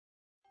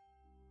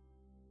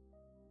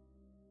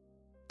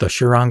the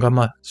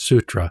Surangama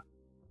Sutra,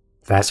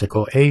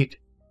 Fascicle 8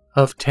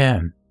 of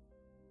 10.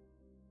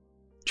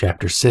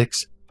 Chapter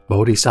 6,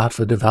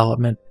 Bodhisattva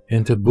Development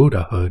into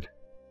Buddhahood.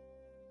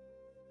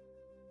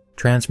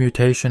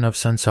 Transmutation of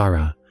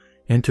Samsara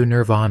into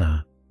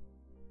Nirvana.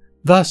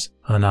 Thus,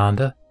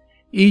 Ananda,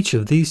 each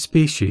of these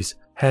species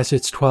has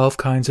its 12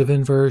 kinds of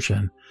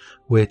inversion,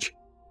 which,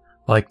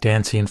 like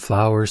dancing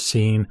flowers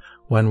seen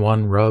when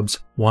one rubs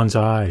one's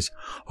eyes,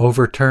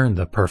 overturn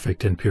the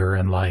perfect and pure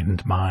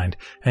enlightened mind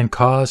and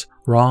cause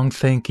wrong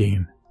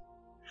thinking.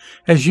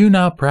 As you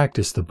now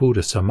practice the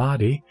Buddha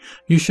Samadhi,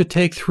 you should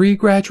take 3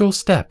 gradual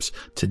steps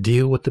to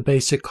deal with the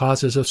basic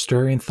causes of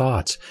stirring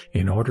thoughts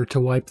in order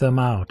to wipe them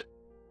out.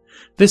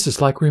 This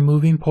is like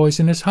removing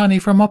poisonous honey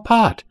from a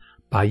pot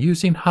by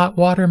using hot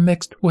water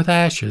mixed with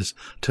ashes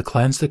to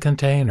cleanse the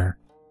container.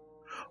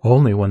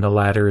 Only when the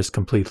latter is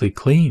completely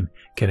clean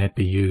can it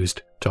be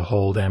used to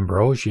hold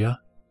ambrosia.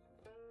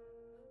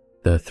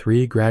 The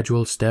 3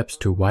 gradual steps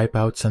to wipe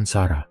out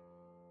samsara.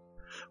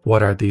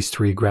 What are these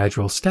 3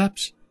 gradual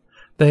steps?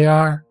 They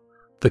are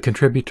the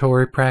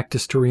contributory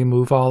practice to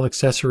remove all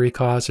accessory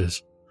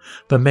causes,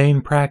 the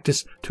main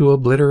practice to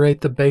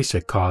obliterate the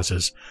basic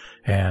causes,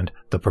 and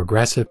the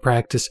progressive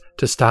practice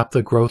to stop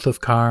the growth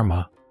of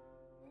karma.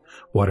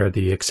 What are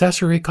the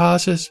accessory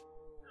causes?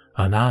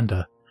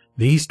 Ananda,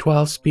 these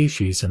 12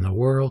 species in the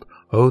world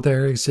owe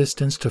their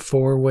existence to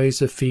 4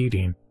 ways of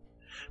feeding: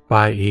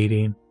 by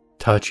eating,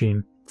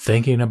 touching,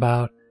 thinking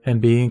about,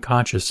 and being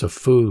conscious of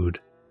food.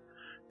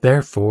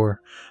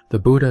 Therefore, the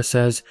Buddha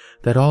says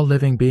that all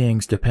living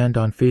beings depend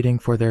on feeding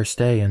for their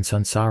stay in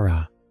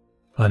samsara.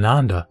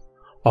 Ananda,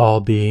 all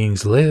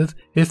beings live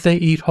if they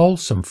eat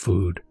wholesome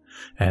food,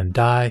 and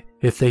die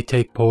if they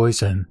take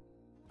poison.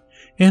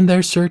 In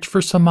their search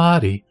for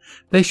samadhi,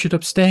 they should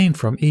abstain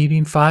from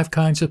eating 5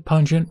 kinds of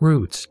pungent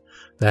roots,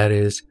 that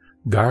is,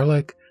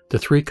 garlic, the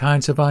 3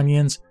 kinds of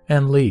onions,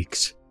 and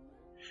leeks.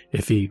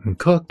 If eaten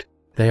cooked,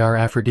 they are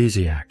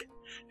aphrodisiac,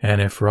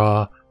 and if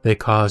raw, they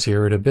cause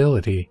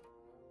irritability.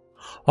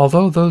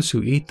 Although those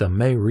who eat them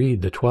may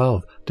read the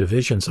 12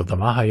 divisions of the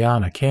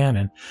Mahayana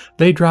canon,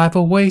 they drive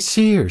away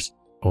seers,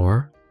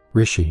 or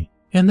rishi,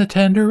 in the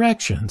 10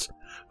 directions,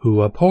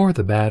 who abhor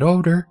the bad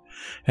odor,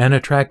 and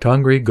attract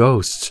hungry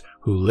ghosts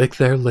who lick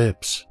their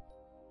lips.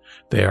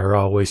 They are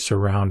always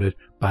surrounded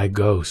by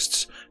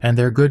ghosts, and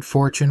their good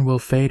fortune will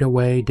fade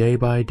away day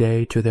by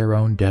day to their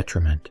own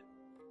detriment.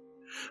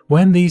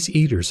 When these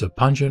eaters of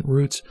pungent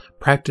roots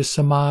practice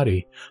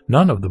samadhi,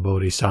 none of the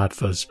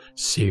bodhisattvas,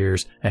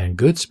 seers, and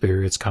good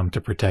spirits come to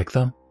protect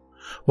them,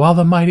 while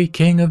the mighty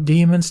king of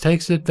demons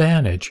takes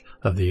advantage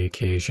of the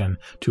occasion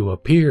to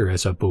appear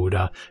as a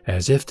Buddha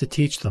as if to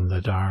teach them the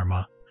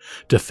Dharma,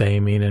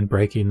 defaming and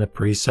breaking the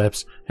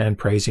precepts and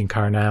praising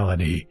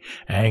carnality,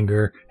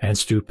 anger, and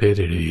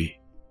stupidity.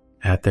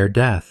 At their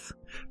death,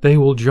 they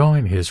will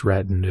join his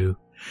retinue,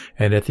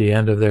 and at the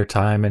end of their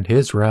time in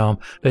his realm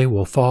they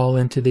will fall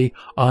into the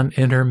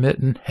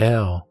unintermittent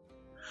hell.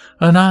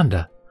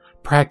 Ananda,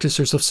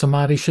 practicers of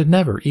samadhi should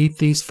never eat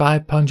these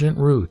 5 pungent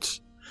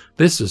roots.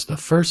 This is the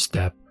first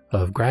step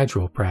of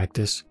gradual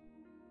practice.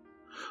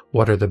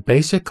 What are the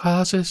basic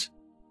causes?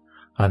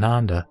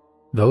 Ananda,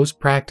 those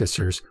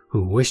practicers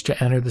who wish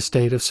to enter the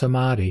state of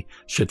samadhi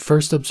should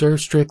first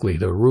observe strictly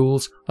the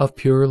rules of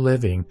pure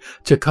living,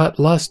 to cut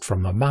lust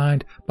from the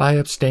mind by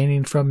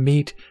abstaining from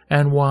meat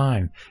and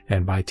wine,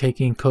 and by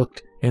taking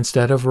cooked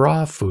instead of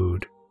raw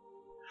food.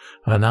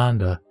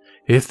 Ananda,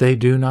 if they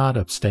do not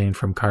abstain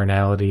from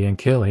carnality and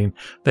killing,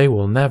 they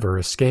will never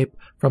escape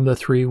from the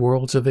 3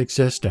 worlds of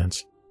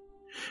existence.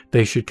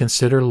 They should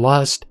consider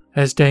lust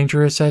as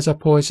dangerous as a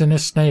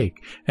poisonous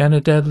snake and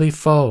a deadly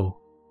foe.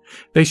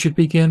 They should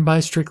begin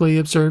by strictly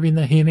observing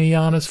the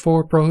Hinayana's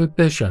 4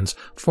 prohibitions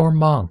for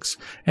monks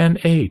and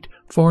 8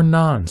 for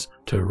nuns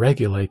to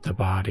regulate the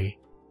body,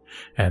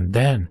 and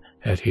then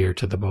adhere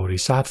to the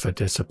bodhisattva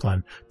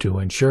discipline to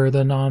ensure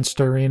the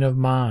non-stirring of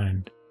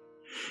mind.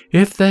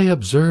 If they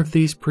observe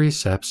these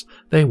precepts,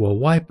 they will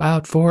wipe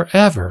out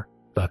forever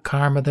the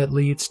karma that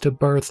leads to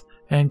birth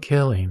and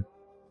killing.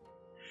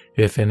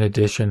 If in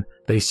addition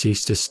they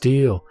cease to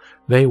steal,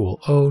 they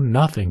will owe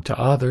nothing to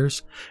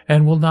others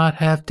and will not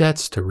have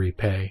debts to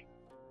repay.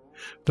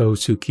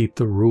 Those who keep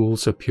the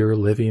rules of pure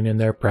living in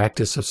their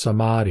practice of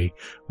samadhi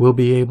will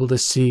be able to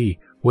see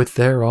with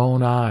their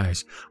own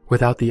eyes,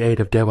 without the aid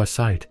of Dewa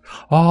sight,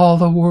 all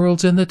the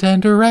worlds in the 10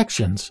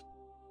 directions.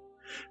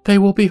 They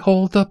will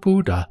behold the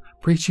Buddha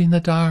preaching the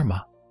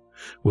Dharma,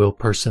 will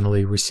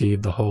personally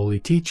receive the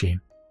holy teaching,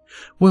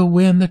 will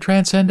win the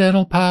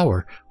transcendental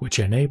power which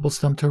enables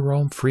them to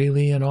roam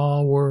freely in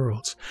all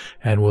worlds,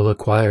 and will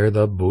acquire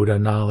the Buddha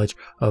knowledge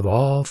of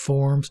all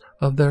forms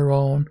of their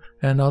own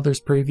and others'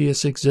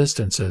 previous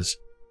existences,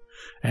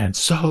 and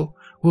so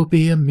will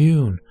be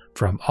immune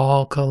from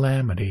all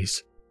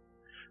calamities.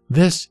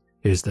 This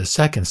is the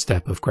 2nd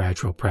step of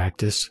gradual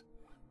practice.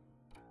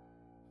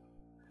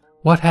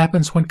 What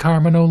happens when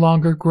karma no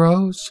longer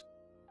grows?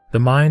 The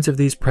minds of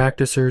these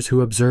practicers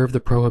who observe the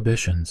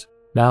prohibitions,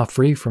 now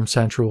free from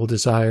sensual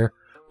desire,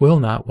 will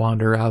not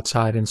wander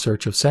outside in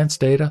search of sense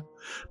data,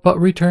 but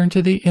return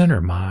to the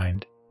inner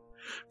mind.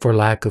 For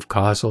lack of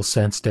causal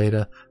sense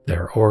data,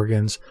 their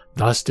organs,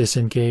 thus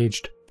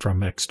disengaged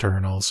from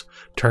externals,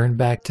 turn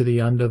back to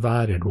the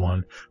undivided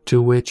one,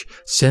 to which,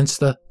 since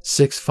the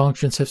 6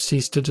 functions have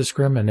ceased to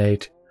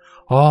discriminate,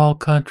 all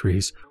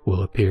countries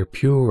will appear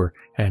pure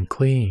and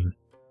clean.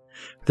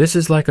 This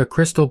is like a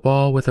crystal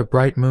ball with a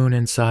bright moon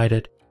inside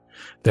it.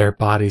 Their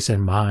bodies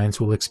and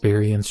minds will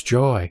experience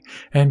joy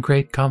and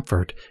great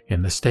comfort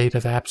in the state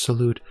of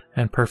absolute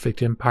and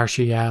perfect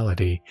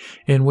impartiality,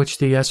 in which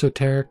the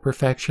esoteric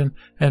perfection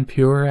and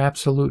pure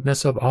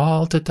absoluteness of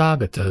all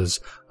Tathagatas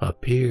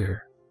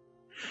appear.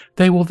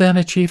 They will then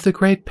achieve the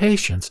great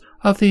patience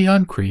of the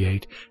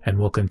uncreate and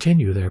will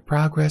continue their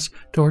progress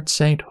toward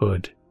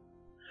sainthood.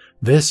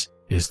 This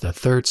is the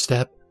 3rd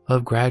step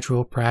of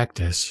gradual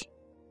practice.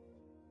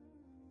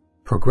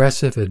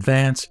 Progressive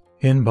advance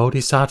in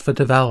Bodhisattva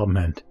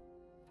development.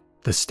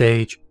 The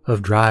stage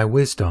of dry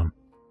wisdom.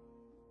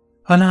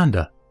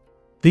 Ananda,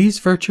 these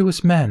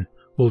virtuous men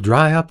will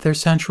dry up their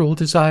sensual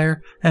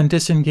desire and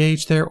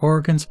disengage their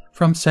organs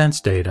from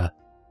sense data.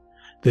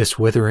 This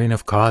withering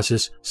of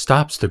causes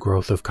stops the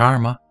growth of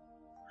karma.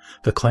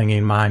 The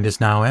clinging mind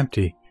is now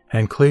empty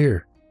and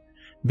clear,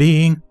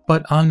 being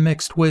but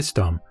unmixed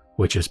wisdom,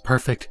 which is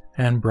perfect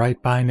and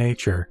bright by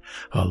nature,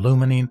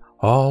 illumining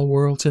all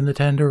worlds in the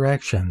 10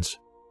 directions.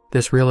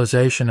 This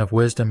realization of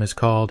wisdom is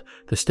called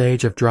the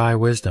stage of dry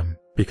wisdom,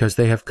 because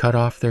they have cut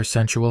off their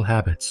sensual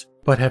habits,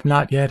 but have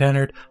not yet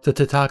entered the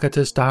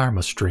Tathagata's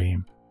Dharma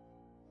stream.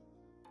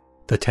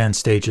 The 10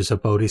 stages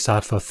of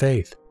Bodhisattva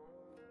faith.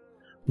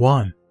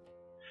 1.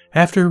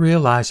 After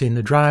realizing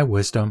the dry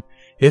wisdom,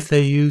 if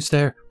they use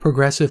their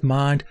progressive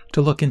mind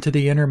to look into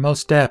the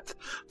innermost depth,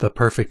 the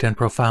perfect and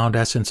profound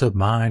essence of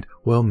mind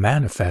will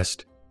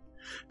manifest.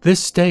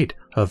 This state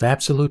of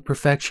absolute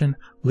perfection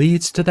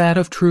leads to that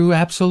of true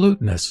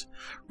absoluteness,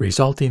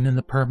 resulting in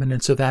the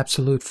permanence of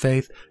absolute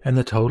faith and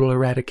the total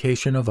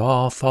eradication of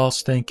all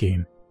false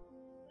thinking.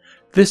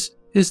 This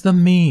is the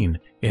mean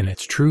in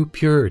its true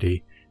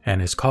purity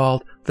and is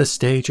called the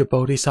stage of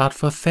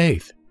Bodhisattva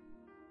faith.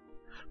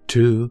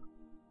 2.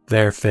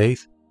 Their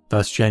faith,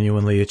 thus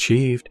genuinely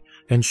achieved,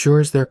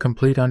 ensures their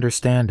complete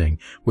understanding,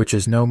 which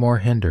is no more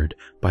hindered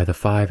by the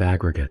 5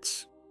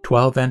 aggregates,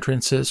 12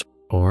 entrances,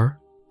 or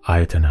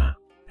ayatana,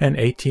 and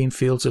 18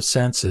 fields of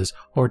senses,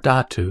 or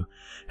dhatu,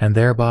 and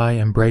thereby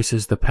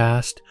embraces the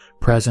past,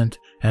 present,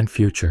 and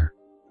future.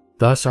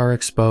 Thus are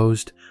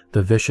exposed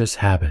the vicious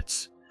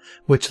habits,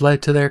 which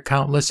led to their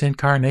countless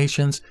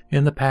incarnations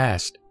in the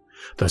past,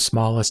 the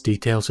smallest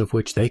details of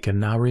which they can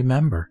now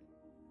remember.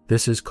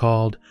 This is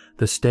called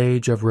the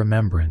stage of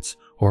remembrance,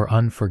 or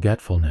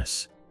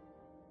unforgetfulness.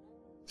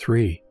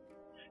 3.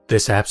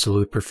 This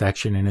absolute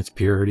perfection in its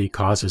purity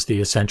causes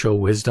the essential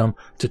wisdom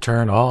to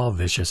turn all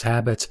vicious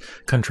habits,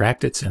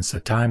 contracted since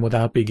the time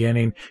without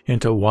beginning,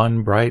 into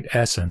one bright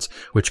essence,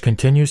 which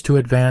continues to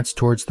advance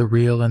towards the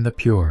real and the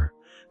pure.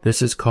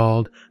 This is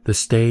called the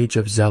stage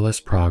of zealous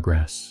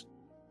progress.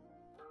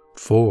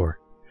 4.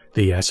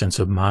 The essence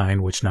of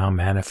mind which now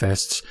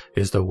manifests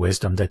is the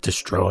wisdom that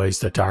destroys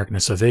the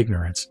darkness of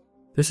ignorance.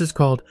 This is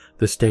called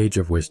the stage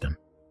of wisdom.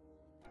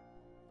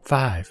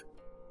 5.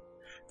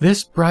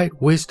 This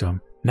bright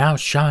wisdom now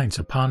shines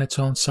upon its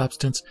own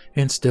substance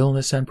in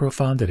stillness and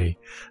profundity,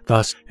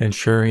 thus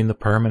ensuring the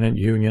permanent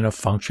union of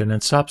function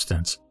and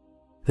substance.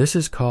 This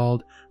is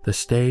called the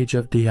stage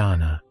of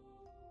dhyana.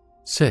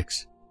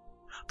 6.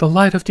 The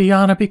light of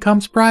dhyana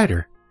becomes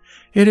brighter.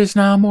 It is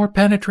now more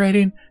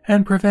penetrating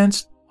and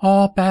prevents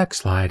all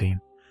backsliding.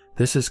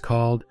 This is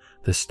called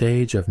the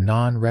stage of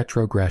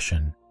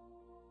non-retrogression.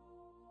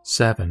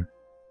 7.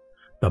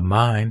 The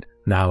mind,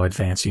 now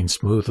advancing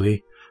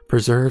smoothly,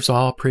 preserves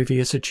all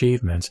previous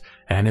achievements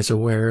and is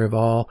aware of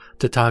all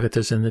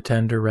Tathagatas in the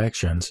 10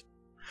 directions.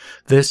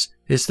 This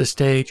is the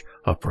stage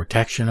of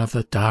protection of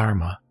the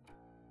Dharma.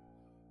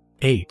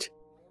 8.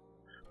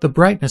 The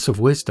brightness of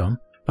wisdom,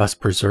 thus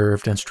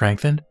preserved and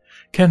strengthened,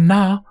 can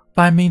now,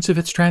 by means of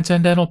its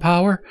transcendental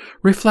power,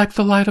 reflect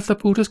the light of the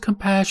Buddha's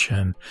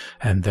compassion,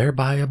 and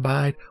thereby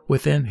abide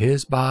within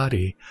his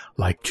body,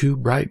 like 2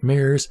 bright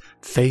mirrors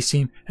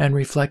facing and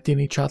reflecting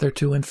each other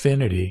to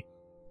infinity.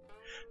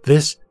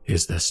 This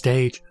is the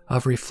stage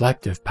of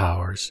reflective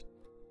powers.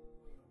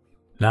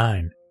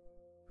 9.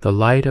 The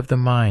light of the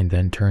mind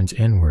then turns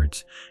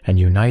inwards and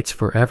unites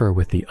forever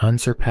with the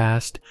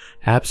unsurpassed,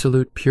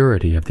 absolute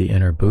purity of the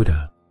inner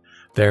Buddha,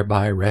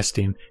 thereby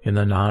resting in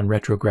the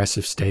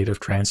non-retrogressive state of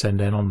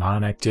transcendental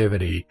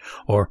non-activity,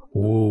 or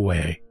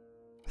wu-wei.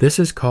 This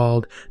is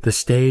called the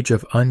stage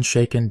of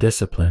unshaken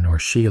discipline, or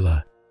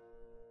shila.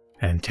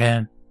 And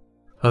 10.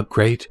 A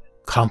great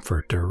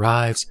comfort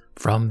derives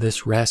from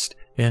this rest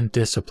in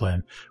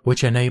discipline,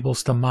 which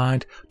enables the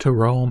mind to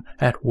roam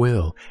at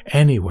will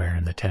anywhere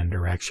in the 10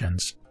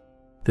 directions.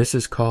 This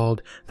is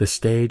called the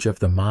stage of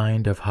the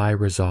mind of high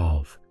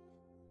resolve.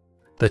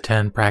 The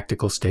 10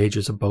 practical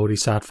stages of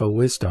Bodhisattva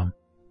wisdom.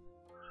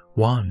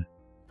 1.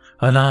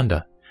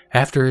 Ananda,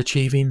 After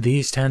achieving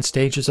these 10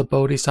 stages of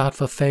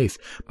bodhisattva faith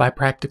by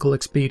practical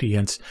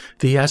expedients,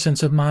 the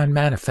essence of mind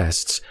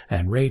manifests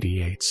and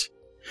radiates.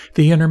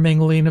 The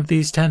intermingling of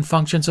these 10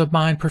 functions of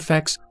mind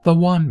perfects the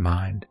one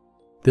mind.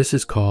 This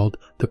is called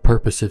the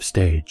purposive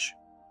stage.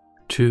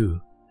 2.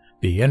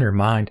 The inner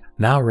mind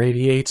now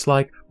radiates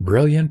like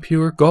brilliant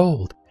pure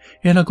gold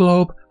in a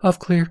globe of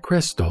clear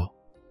crystal.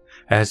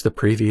 As the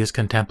previous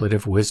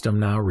contemplative wisdom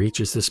now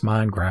reaches this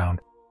mind ground,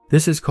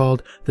 this is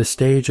called the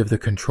stage of the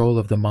control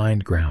of the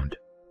mind ground.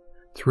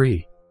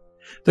 3.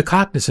 The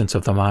cognizance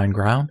of the mind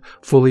ground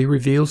fully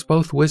reveals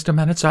both wisdom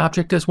and its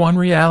object as one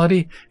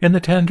reality in the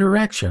 10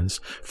 directions,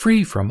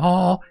 free from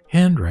all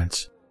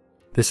hindrance.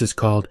 This is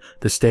called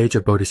the stage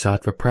of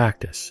bodhisattva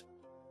practice.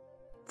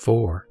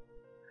 4.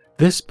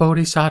 This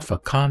bodhisattva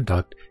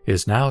conduct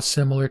is now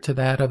similar to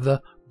that of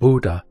the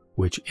Buddha,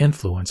 which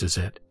influences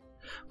it.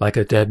 Like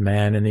a dead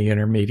man in the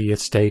intermediate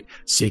state,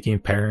 seeking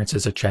parents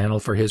as a channel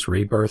for his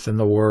rebirth in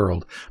the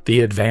world,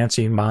 the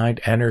advancing mind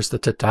enters the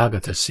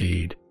Tathagata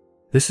seed.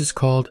 This is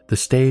called the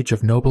stage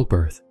of noble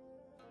birth.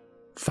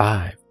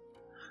 5.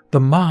 The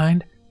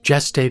mind,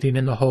 gestating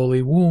in the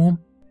holy womb,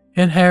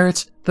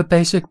 inherits the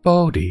basic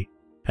bodhi,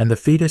 and the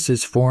fetus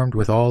is formed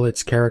with all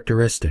its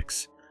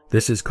characteristics.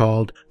 This is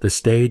called the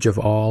stage of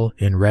all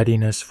in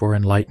readiness for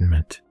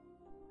enlightenment.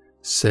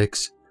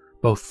 6.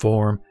 Both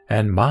form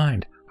and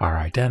mind are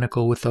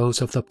identical with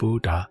those of the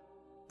Buddha.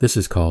 This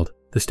is called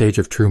the stage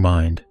of true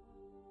mind.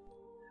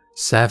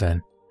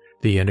 7.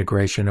 The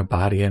integration of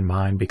body and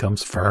mind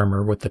becomes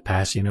firmer with the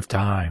passing of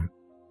time.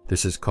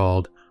 This is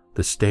called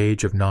the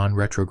stage of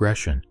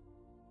non-retrogression.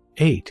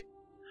 8.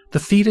 The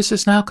fetus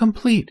is now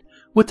complete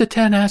with the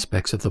 10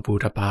 aspects of the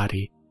Buddha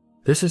body.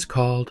 This is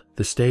called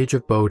the stage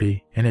of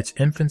Bodhi in its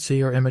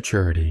infancy or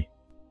immaturity.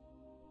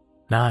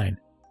 9.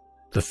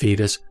 The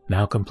fetus,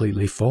 now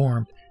completely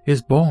formed,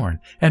 is born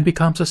and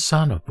becomes a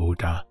son of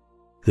Buddha.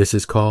 This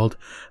is called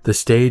the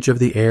stage of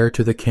the heir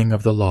to the king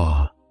of the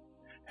law.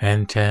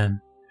 And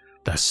 10.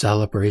 The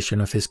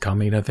celebration of his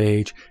coming of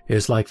age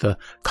is like the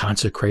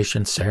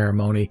consecration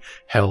ceremony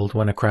held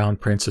when a crown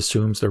prince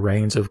assumes the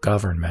reins of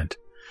government.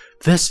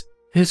 This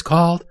is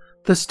called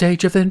the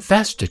stage of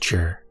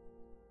investiture.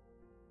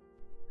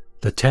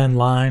 The 10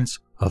 lines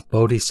of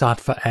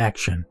bodhisattva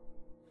action.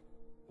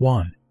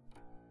 1.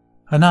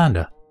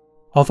 Ananda,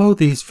 although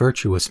these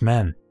virtuous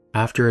men,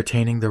 after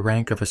attaining the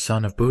rank of a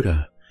son of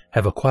Buddha,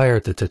 have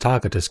acquired the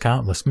Tathagata's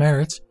countless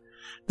merits,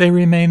 they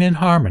remain in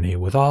harmony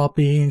with all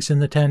beings in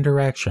the 10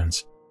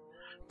 directions.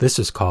 This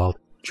is called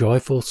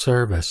joyful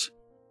service.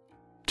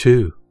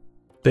 2.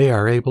 They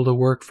are able to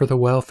work for the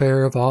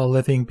welfare of all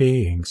living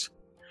beings.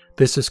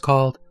 This is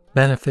called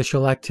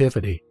beneficial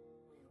activity.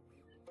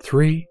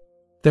 3.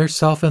 Their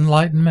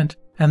self-enlightenment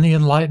and the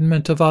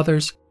enlightenment of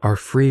others are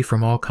free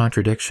from all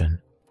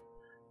contradiction.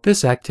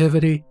 This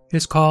activity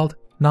is called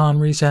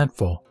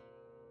non-resentful.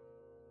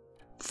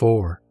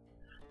 4.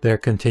 Their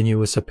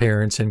continuous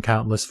appearance in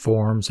countless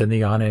forms in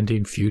the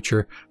unending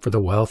future for the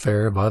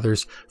welfare of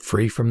others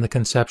free from the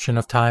conception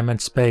of time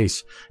and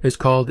space is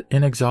called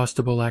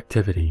inexhaustible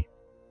activity.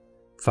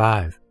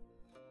 5.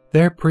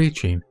 Their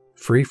preaching,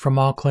 free from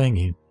all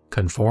clinging,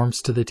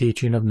 conforms to the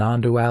teaching of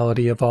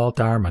non-duality of all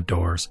Dharma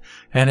doors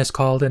and is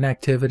called an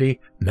activity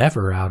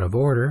never out of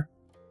order.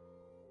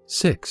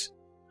 6.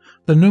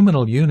 The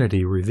noumenal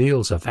unity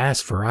reveals a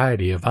vast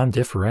variety of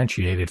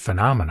undifferentiated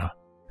phenomena.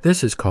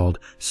 This is called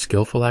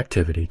skillful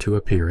activity to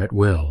appear at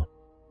will.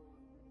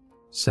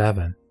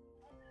 7.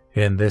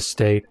 In this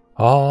state,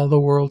 all the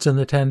worlds in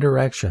the 10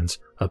 directions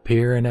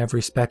appear in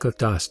every speck of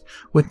dust,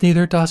 with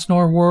neither dust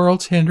nor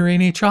worlds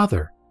hindering each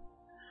other.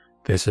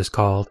 This is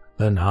called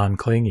the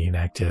non-clinging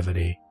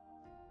activity.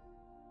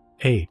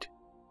 8.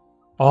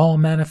 All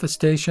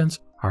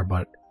manifestations are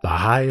but the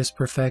highest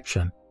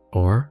perfection,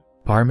 or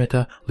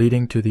paramita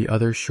leading to the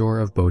other shore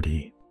of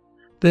Bodhi.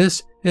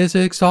 This is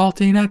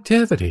exalting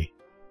activity.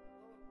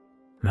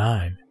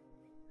 9.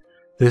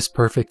 This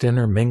perfect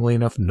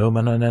intermingling of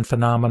noumenon and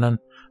phenomenon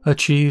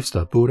achieves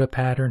the Buddha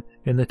pattern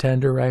in the 10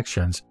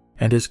 directions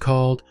and is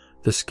called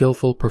the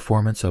skillful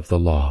performance of the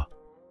law.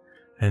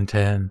 And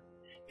 10.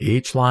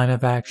 Each line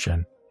of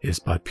action is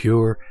but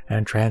pure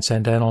and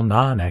transcendental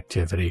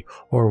non-activity,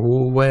 or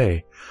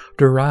wu-wei,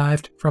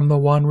 derived from the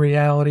one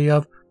reality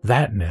of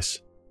thatness.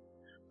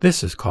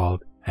 This is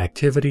called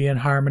activity in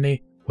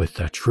harmony with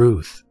the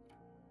truth.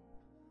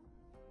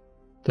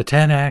 The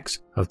 10 acts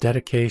of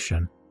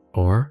dedication,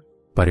 or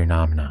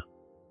parinamana.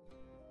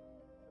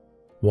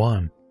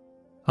 1.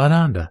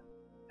 Ananda,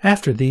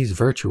 after these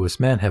virtuous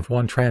men have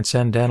won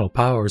transcendental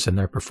powers in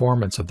their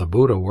performance of the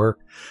Buddha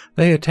work,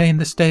 they attain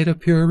the state of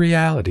pure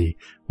reality,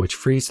 which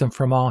frees them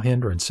from all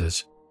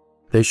hindrances.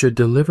 They should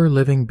deliver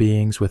living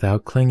beings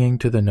without clinging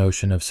to the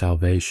notion of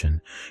salvation,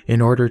 in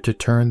order to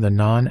turn the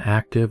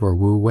non-active or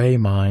wu-wei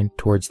mind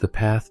towards the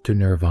path to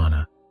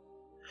nirvana.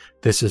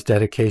 This is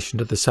dedication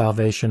to the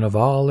salvation of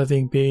all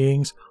living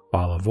beings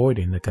while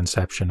avoiding the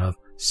conception of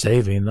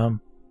saving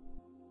them.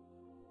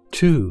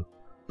 2.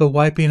 The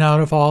wiping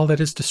out of all that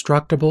is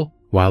destructible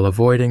while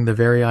avoiding the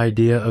very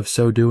idea of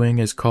so doing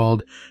is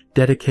called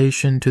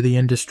dedication to the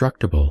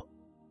indestructible.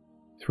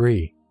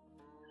 3.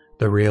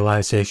 The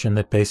realization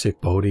that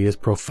basic Bodhi is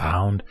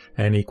profound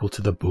and equal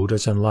to the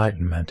Buddha's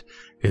enlightenment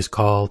is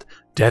called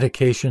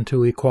dedication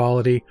to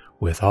equality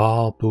with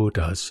all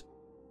Buddhas.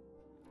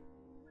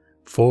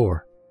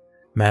 4.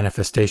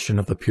 Manifestation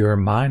of the pure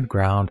mind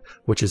ground,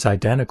 which is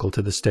identical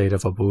to the state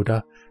of a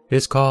Buddha,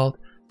 is called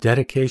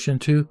dedication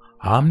to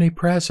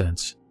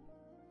omnipresence.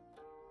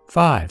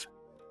 5.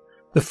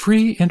 The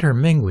free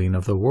intermingling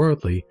of the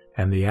worldly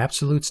and the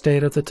absolute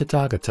state of the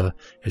Tathagata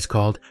is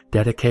called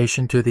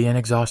dedication to the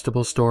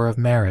inexhaustible store of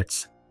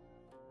merits.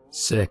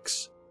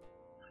 6.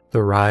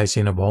 The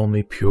rising of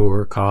only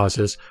pure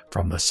causes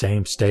from the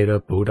same state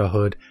of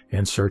Buddhahood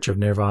in search of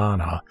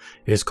nirvana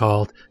is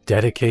called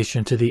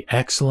dedication to the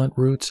excellent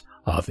roots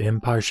of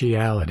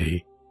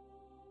impartiality.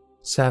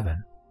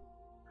 7.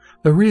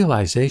 The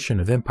realization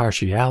of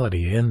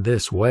impartiality in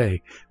this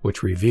way,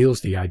 which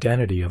reveals the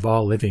identity of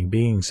all living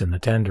beings in the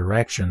 10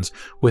 directions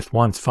with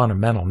one's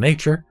fundamental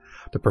nature,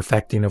 the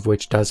perfecting of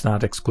which does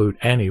not exclude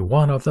any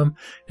one of them,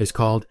 is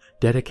called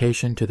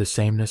dedication to the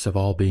sameness of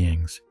all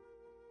beings.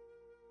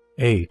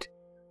 8.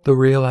 The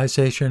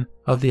realization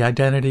of the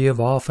identity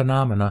of all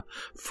phenomena,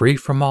 free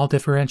from all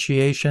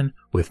differentiation,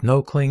 with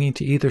no clinging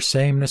to either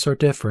sameness or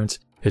difference,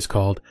 is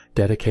called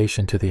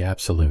dedication to the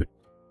Absolute.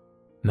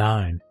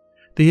 9.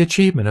 The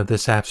achievement of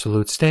this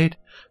absolute state,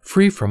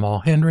 free from all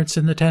hindrance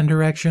in the 10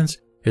 directions,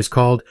 is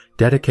called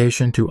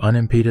dedication to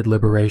unimpeded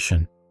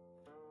liberation.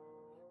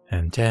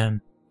 And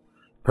 10.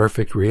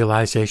 Perfect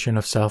realization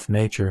of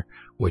self-nature,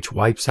 which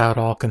wipes out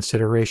all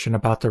consideration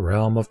about the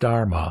realm of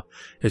Dharma,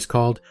 is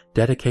called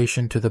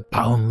dedication to the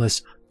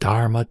boundless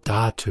Dharma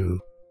Dhatu.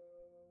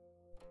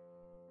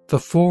 The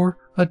 4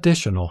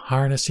 additional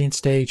harnessing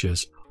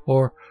stages,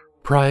 or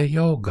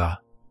Prayoga.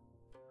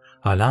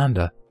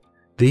 Ananda,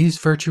 these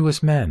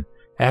virtuous men,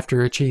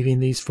 after achieving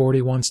these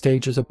 41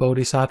 stages of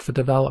bodhisattva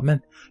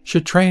development,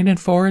 should train in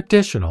 4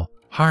 additional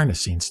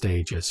harnessing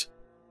stages.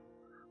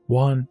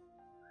 1.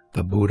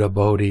 The Buddha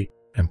Bodhi,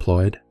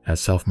 employed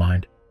as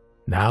self-mind,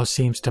 now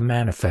seems to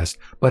manifest,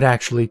 but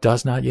actually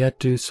does not yet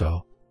do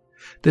so.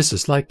 This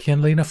is like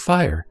kindling a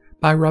fire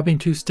by rubbing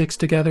 2 sticks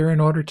together in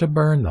order to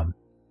burn them.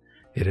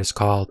 It is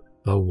called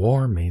the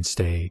warming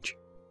stage.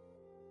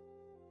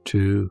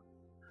 2.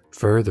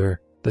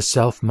 Further, the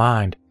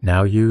self-mind,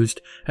 now used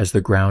as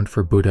the ground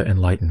for Buddha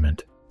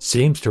enlightenment,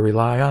 seems to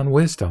rely on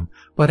wisdom,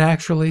 but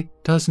actually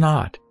does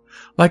not,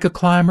 like a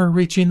climber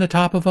reaching the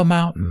top of a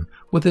mountain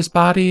with his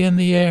body in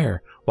the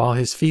air while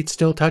his feet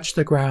still touch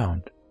the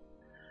ground.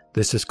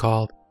 This is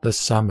called the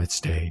summit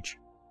stage.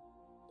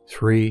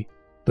 3.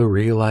 The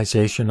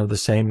realization of the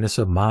sameness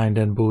of mind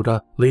and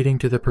Buddha, leading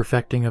to the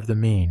perfecting of the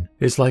mean,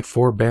 is like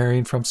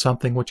forbearing from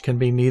something which can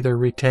be neither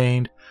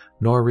retained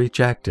nor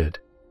rejected.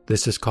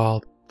 This is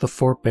called the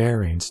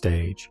forbearing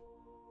stage.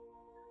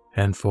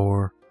 And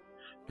 4.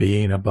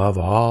 Being above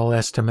all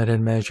estimate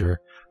and measure,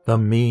 the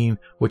mean,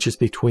 which is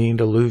between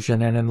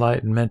delusion and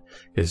enlightenment,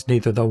 is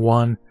neither the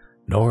one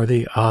nor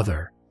the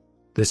other.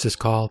 This is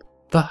called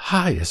the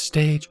highest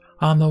stage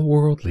on the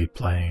worldly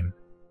plane.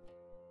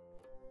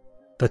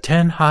 The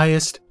 10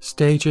 highest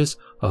stages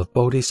of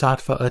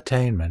bodhisattva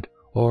attainment,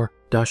 or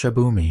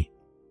dashabhumi.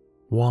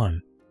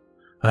 1.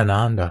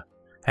 Ananda.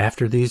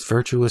 After these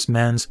virtuous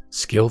men's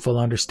skillful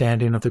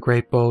understanding of the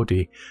great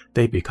Bodhi,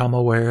 they become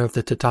aware of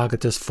the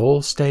Tathagata's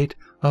full state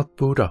of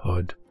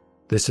Buddhahood.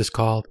 This is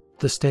called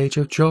the stage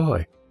of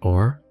joy,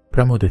 or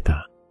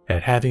pramudita,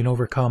 at having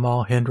overcome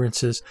all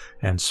hindrances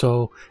and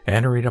so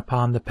entering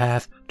upon the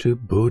path to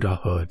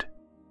Buddhahood.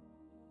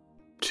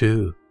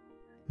 2.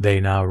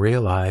 They now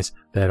realize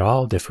that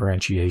all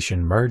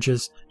differentiation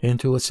merges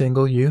into a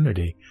single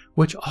unity,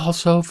 which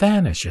also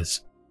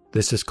vanishes.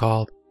 This is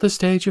called the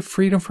stage of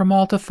freedom from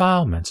all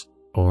defilements,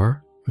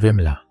 or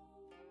vimla.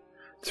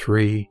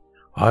 3.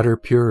 Utter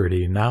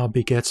purity now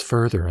begets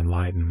further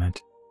enlightenment.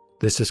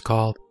 This is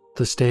called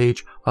the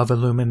stage of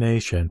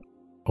illumination,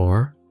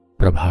 or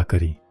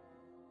prabhakari.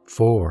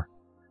 4.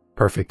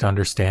 Perfect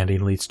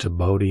understanding leads to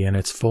Bodhi in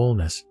its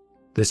fullness.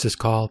 This is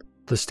called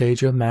the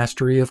stage of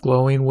mastery of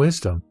glowing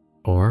wisdom,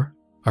 or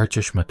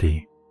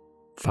archishmati.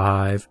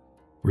 5.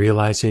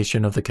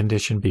 Realization of the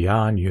condition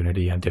beyond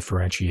unity and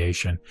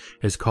differentiation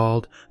is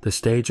called the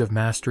stage of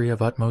mastery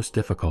of utmost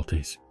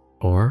difficulties,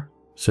 or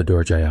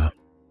sadurjaya.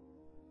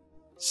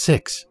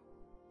 6.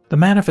 The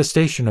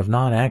manifestation of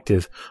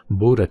non-active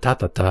Buddha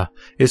Tathata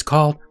is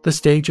called the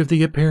stage of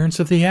the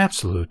appearance of the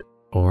Absolute,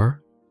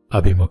 or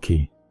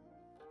abhimukhi.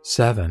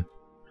 7.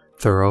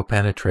 Thorough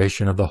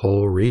penetration of the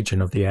whole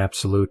region of the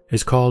Absolute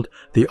is called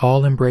the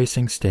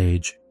all-embracing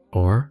stage,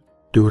 or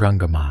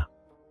Surangama.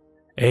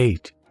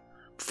 8.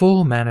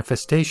 Full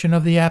manifestation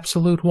of the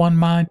Absolute One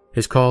Mind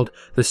is called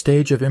the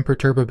stage of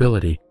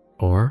imperturbability,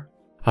 or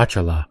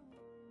acala.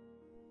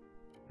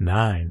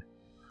 9.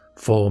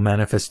 Full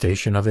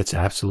manifestation of its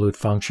absolute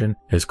function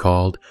is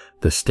called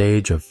the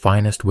stage of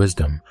finest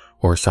wisdom,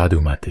 or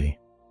sadhumati.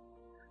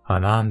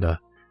 Ananda,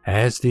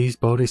 as these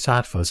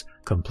bodhisattvas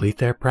complete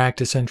their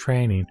practice and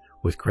training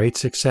with great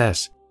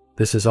success,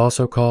 This is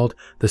also called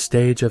the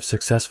stage of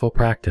successful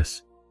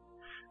practice.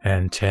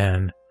 And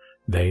 10.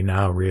 They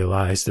now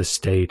realize the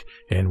state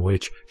in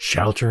which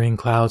sheltering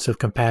clouds of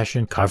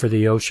compassion cover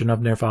the ocean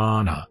of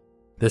nirvana.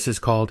 This is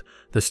called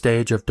the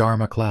stage of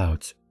Dharma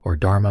clouds, or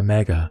Dharma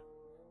mega.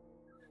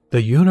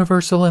 The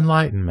universal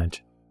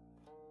enlightenment.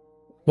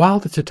 While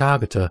the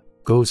Tathagata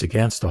goes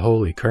against the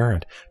holy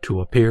current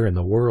to appear in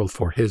the world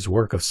for his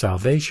work of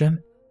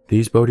salvation,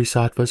 these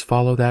bodhisattvas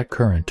follow that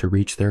current to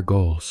reach their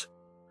goals.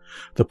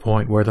 The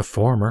point where the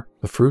former,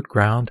 the fruit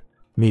ground,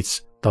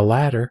 meets the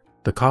latter,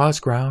 the cause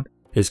ground,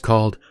 is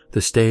called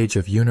the stage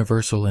of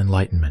universal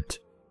enlightenment,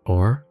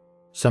 or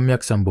Samyak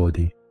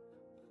Sambodhi.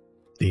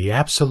 The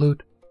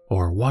absolute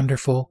or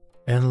wonderful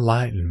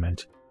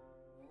enlightenment.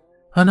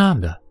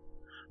 Ananda,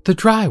 the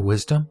dry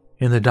wisdom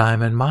in the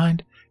diamond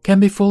mind can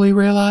be fully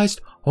realized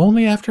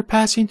only after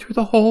passing through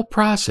the whole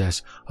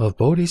process of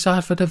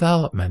bodhisattva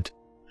development.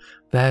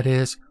 That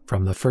is,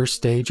 from the first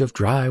stage of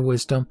dry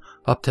wisdom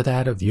up to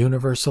that of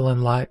universal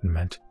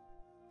enlightenment.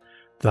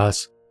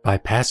 Thus, by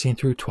passing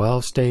through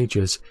 12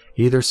 stages,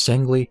 either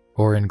singly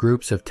or in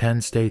groups of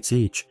 10 states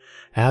each,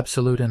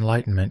 absolute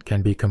enlightenment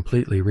can be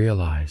completely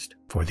realized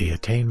for the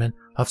attainment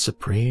of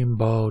supreme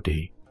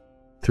bodhi.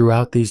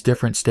 Throughout these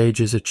different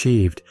stages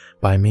achieved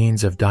by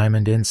means of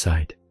diamond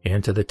insight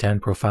into the 10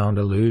 profound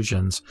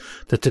illusions,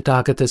 the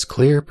Tathagata's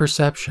clear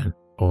perception,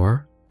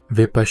 or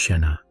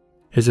vipassana,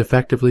 is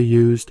effectively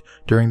used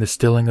during the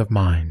stilling of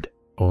mind,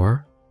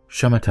 or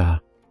shamatha,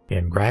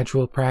 in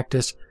gradual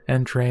practice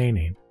and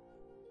training.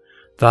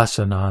 Thus,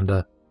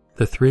 Ananda,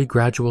 the 3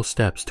 gradual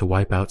steps to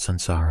wipe out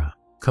samsara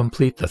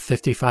complete the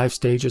 55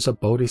 stages of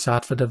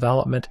bodhisattva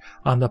development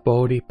on the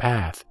Bodhi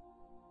path.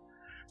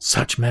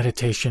 Such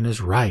meditation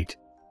is right,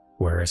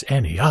 whereas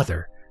any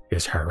other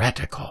is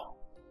heretical.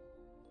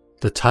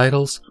 The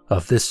titles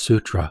of this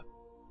sutra.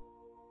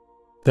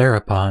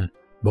 Thereupon,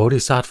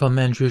 Bodhisattva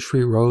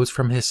Manjushri rose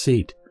from his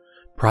seat,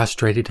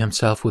 prostrated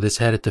himself with his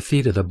head at the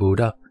feet of the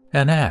Buddha,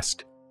 and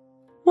asked,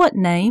 What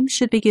name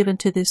should be given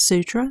to this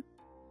sutra,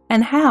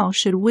 and how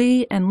should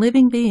we and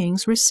living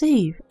beings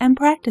receive and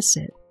practice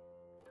it?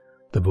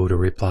 The Buddha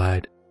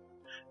replied,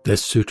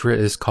 This sutra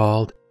is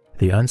called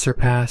the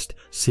Unsurpassed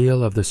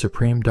Seal of the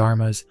Supreme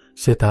Dharma's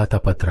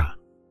Siddhatapatra,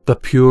 the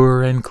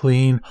pure and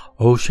clean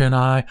ocean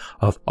eye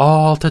of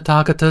all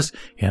Tathagatas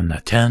in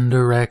the 10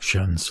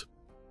 directions.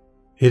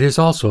 It is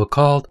also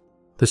called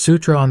the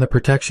Sutra on the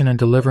Protection and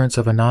Deliverance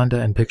of Ananda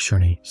and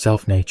Bhikshuni,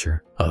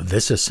 Self-Nature, of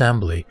this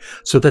assembly,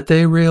 so that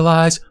they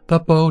realize the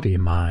Bodhi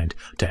mind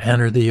to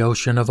enter the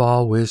ocean of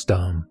all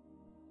wisdom.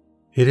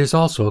 It is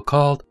also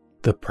called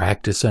the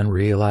practice and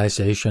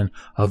realization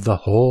of the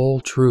whole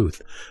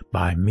truth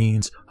by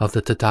means of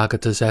the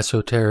Tathagata's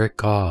esoteric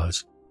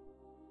cause.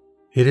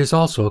 It is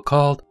also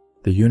called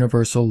the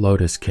Universal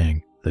Lotus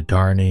King, the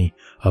Dharni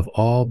of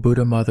all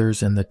Buddha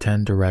mothers in the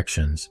 10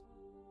 directions.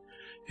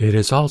 It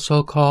is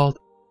also called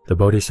the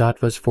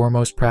Bodhisattva's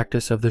foremost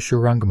practice of the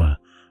Surangama,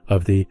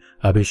 of the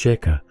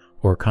Abhisheka,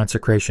 or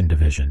consecration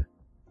division.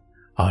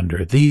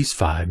 Under these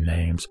 5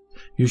 names,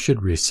 you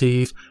should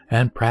receive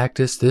and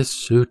practice this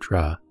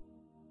sutra.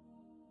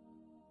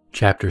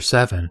 Chapter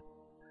 7.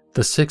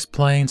 The 6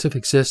 planes of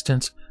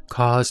existence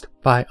caused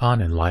by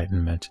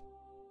unenlightenment.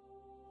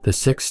 The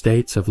 6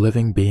 states of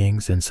living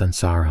beings in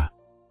samsara.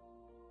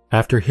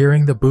 After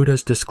hearing the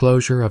Buddha's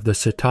disclosure of the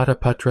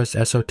Siddhatapatra's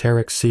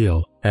esoteric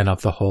seal and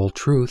of the whole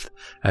truth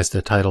as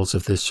the titles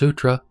of this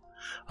sutra,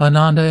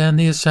 Ananda and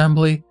the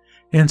assembly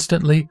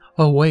instantly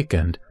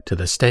awakened to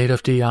the state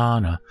of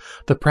dhyana,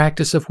 the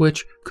practice of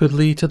which could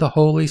lead to the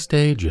holy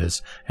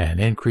stages and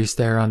increase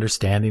their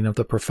understanding of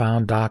the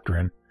profound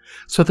doctrine,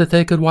 so that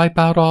they could wipe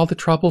out all the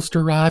troubles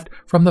derived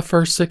from the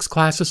first 6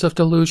 classes of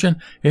delusion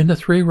in the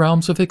 3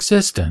 realms of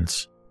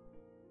existence.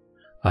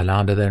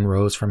 Ananda then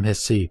rose from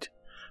his seat,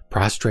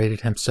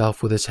 prostrated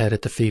himself with his head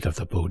at the feet of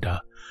the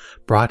Buddha,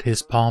 brought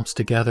his palms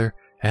together,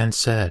 and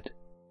said,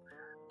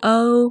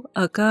 O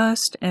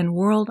august and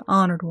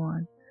world-honored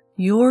one,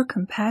 your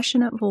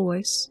compassionate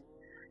voice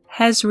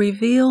has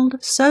revealed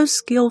so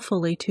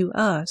skillfully to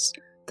us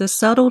the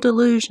subtle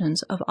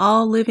delusions of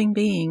all living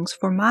beings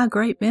for my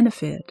great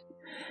benefit,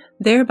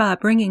 thereby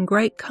bringing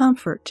great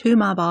comfort to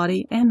my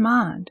body and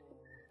mind.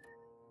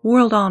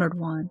 World-honored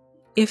one,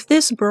 if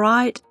this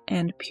bright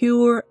and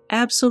pure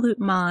absolute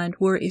mind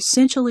were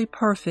essentially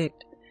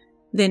perfect,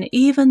 then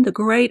even the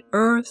great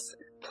earth,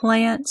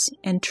 plants,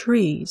 and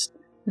trees,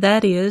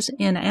 that is,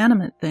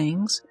 inanimate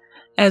things,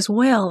 as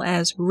well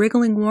as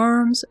wriggling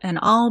worms and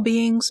all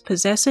beings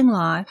possessing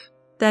life,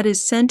 that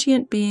is,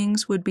 sentient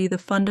beings, would be the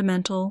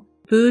fundamental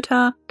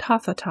Buddha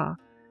Tathata,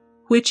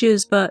 which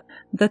is but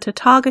the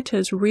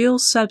Tathagata's real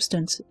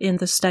substance in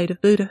the state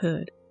of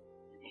Buddhahood.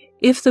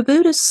 If the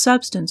Buddha's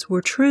substance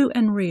were true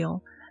and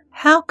real,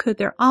 how could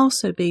there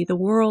also be the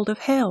world of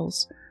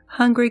hells,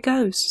 hungry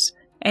ghosts,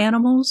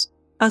 animals,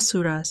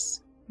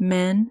 asuras,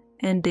 men,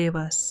 and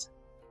devas?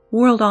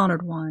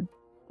 World-honored one,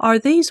 are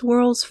these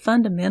worlds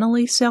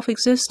fundamentally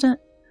self-existent,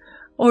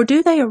 or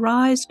do they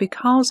arise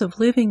because of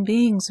living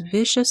beings'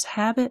 vicious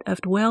habit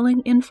of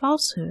dwelling in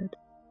falsehood?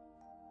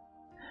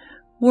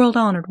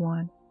 World-honored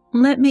one,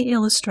 let me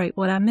illustrate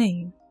what I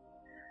mean.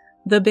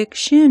 The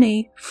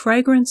bhikshuni,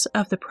 fragrance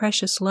of the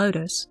precious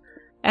lotus,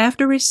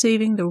 after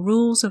receiving the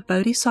rules of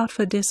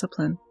bodhisattva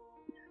discipline,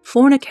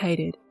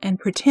 fornicated and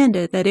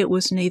pretended that it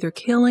was neither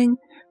killing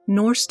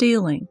nor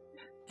stealing,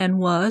 and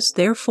was,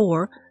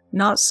 therefore,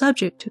 not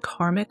subject to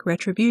karmic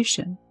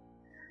retribution.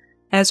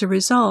 As a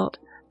result,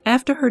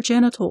 after her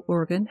genital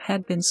organ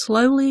had been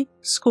slowly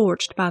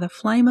scorched by the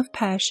flame of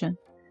passion,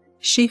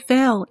 she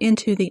fell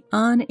into the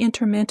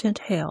unintermittent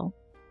hell.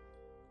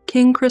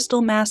 King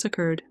Crystal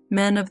massacred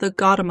men of the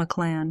Gautama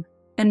clan,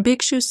 and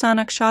Bhikshu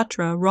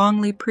Sanakshatra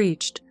wrongly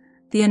preached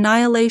the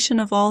annihilation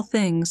of all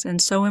things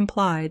and so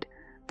implied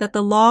that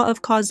the law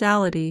of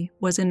causality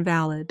was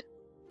invalid.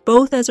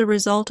 Both as a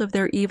result of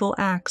their evil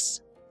acts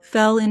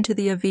fell into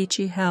the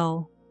Avicii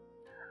hell.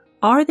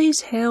 Are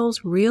these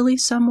hells really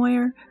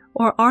somewhere,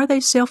 or are they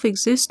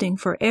self-existing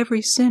for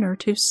every sinner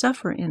to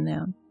suffer in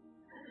them?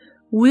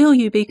 Will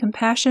you be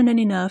compassionate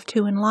enough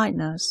to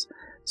enlighten us,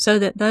 so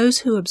that those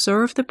who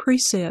observe the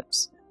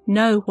precepts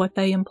know what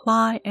they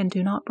imply and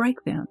do not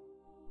break them?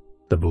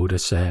 The Buddha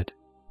said,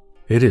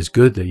 "It is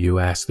good that you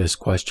ask this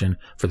question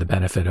for the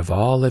benefit of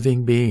all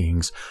living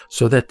beings,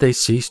 so that they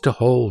cease to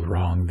hold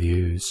wrong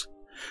views.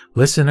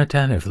 Listen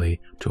attentively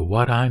to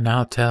what I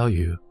now tell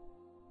you.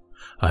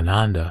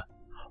 Ananda,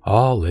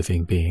 all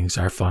living beings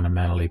are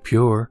fundamentally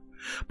pure,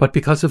 but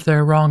because of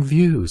their wrong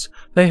views,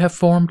 they have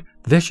formed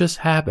vicious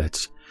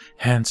habits,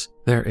 hence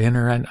their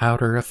inner and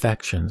outer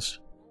affections.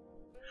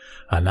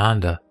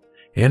 Ananda,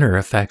 inner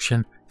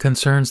affection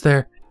concerns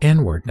their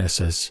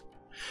inwardnesses.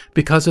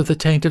 Because of the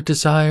taint of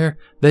desire,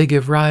 they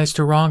give rise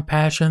to wrong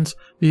passions,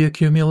 the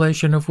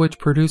accumulation of which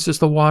produces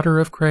the water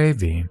of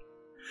craving.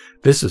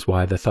 This is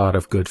why the thought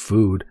of good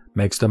food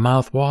makes the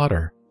mouth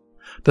water.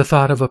 The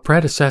thought of a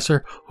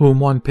predecessor whom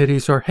one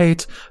pities or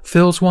hates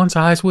fills one's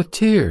eyes with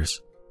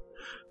tears.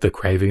 The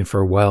craving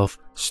for wealth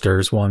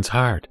stirs one's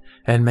heart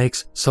and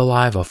makes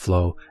saliva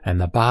flow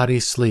and the body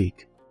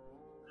sleek.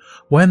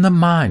 When the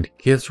mind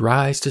gives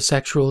rise to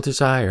sexual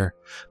desire,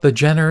 the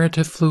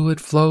generative fluid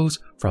flows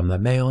from the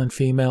male and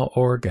female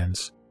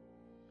organs.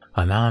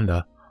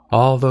 Ananda,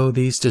 although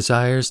these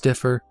desires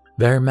differ,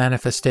 their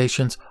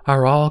manifestations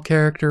are all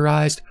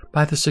characterized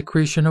by the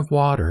secretion of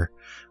water,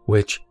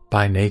 which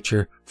by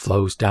nature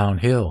flows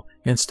downhill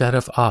instead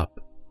of up.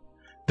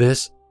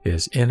 This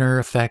is inner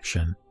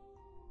affection.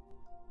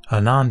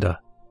 Ananda,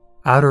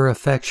 outer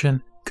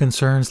affection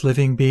concerns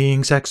living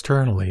beings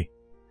externally.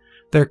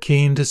 Their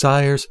keen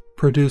desires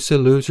produce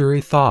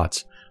illusory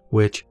thoughts,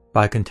 which,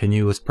 by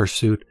continuous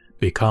pursuit,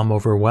 become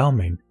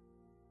overwhelming.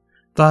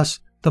 Thus,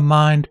 the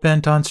mind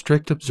bent on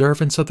strict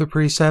observance of the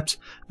precepts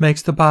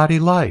makes the body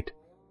light.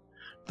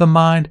 The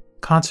mind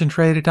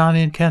concentrated on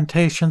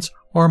incantations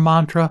or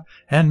mantra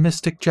and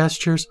mystic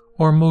gestures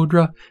or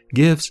mudra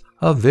gives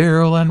a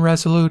virile and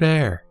resolute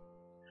air.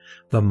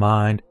 The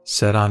mind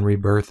set on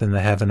rebirth in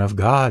the heaven of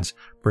gods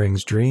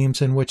brings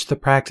dreams in which the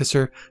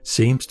practicer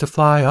seems to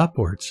fly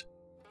upwards.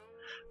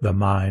 The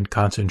mind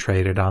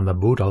concentrated on the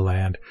Buddha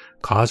land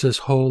causes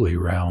holy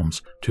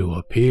realms to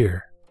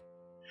appear.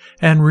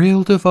 And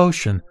real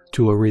devotion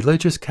to a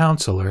religious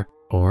counselor,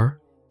 or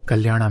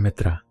Kalyana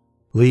Mitra,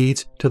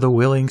 leads to the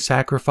willing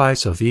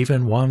sacrifice of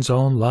even one's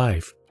own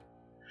life.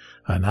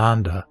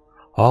 Ananda,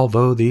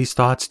 although these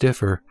thoughts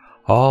differ,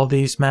 all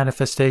these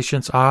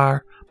manifestations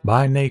are,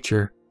 by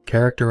nature,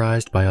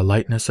 characterized by a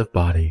lightness of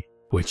body,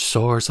 which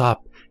soars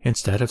up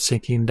instead of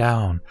sinking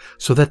down,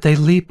 so that they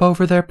leap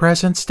over their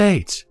present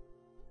states.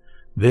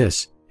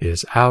 This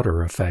is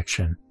outer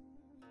affection.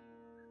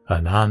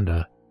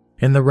 Ananda,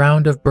 in the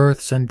round of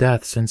births and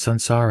deaths in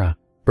samsara,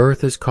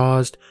 birth is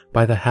caused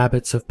by the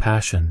habits of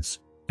passions,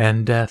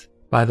 and death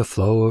by the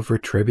flow of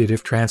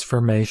retributive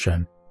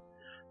transformation.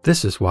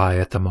 This is why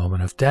at the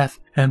moment of death,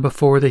 and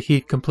before the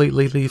heat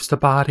completely leaves the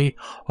body,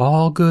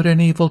 all good and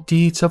evil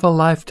deeds of a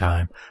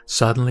lifetime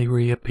suddenly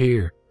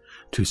reappear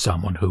to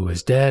someone who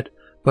is dead,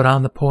 but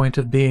on the point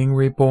of being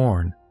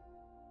reborn.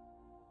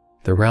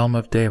 The realm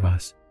of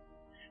devas.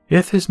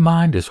 If his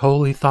mind is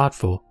wholly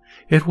thoughtful,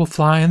 it will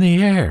fly in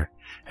the air,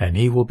 and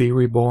he will be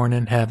reborn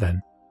in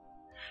heaven.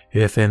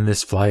 If in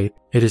this flight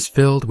it is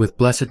filled with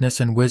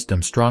blessedness and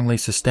wisdom strongly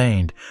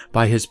sustained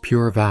by his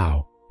pure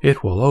vow,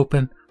 it will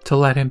open to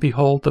let him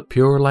behold the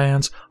pure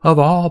lands of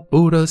all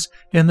Buddhas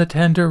in the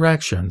 10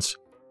 directions.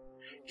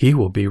 He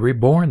will be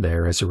reborn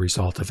there as a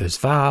result of his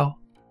vow.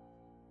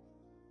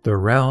 The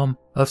realm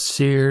of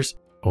seers,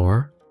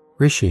 or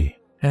rishi,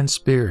 and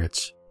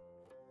spirits.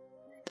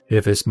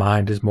 If his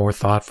mind is more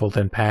thoughtful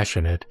than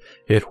passionate,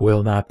 it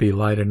will not be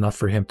light enough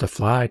for him to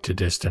fly to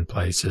distant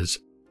places.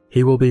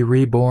 He will be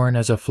reborn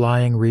as a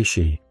flying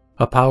rishi,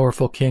 a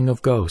powerful king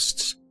of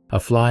ghosts, a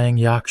flying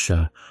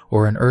yaksha,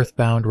 or an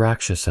earthbound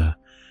rakshasa.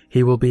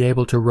 He will be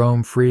able to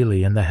roam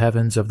freely in the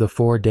heavens of the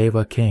 4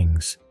 deva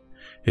kings.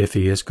 If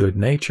he is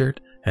good-natured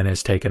and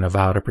has taken a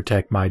vow to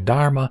protect my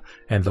Dharma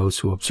and those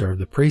who observe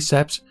the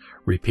precepts,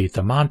 repeat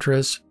the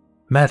mantras,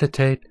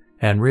 meditate,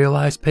 and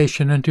realize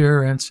patient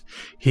endurance,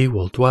 he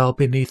will dwell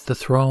beneath the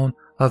throne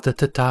of the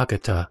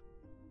Tathagata.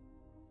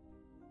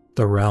 The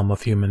the realm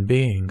of human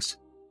beings.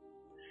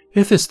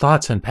 If his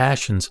thoughts and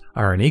passions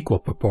are in equal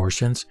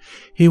proportions,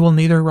 he will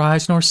neither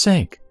rise nor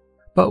sink,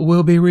 but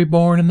will be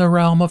reborn in the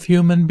realm of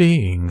human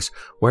beings,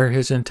 where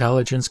his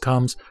intelligence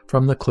comes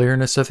from the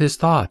clearness of his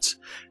thoughts,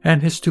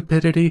 and his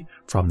stupidity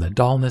from the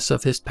dullness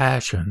of his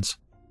passions.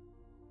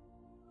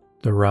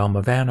 The realm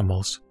of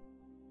animals.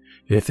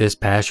 If his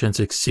passions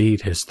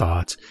exceed his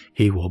thoughts,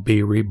 he will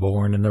be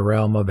reborn in the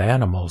realm of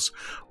animals,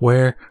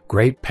 where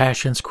great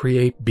passions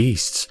create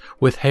beasts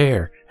with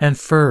hair and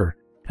fur,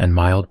 and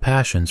mild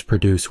passions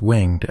produce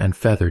winged and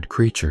feathered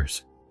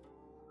creatures.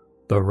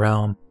 The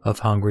realm of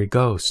hungry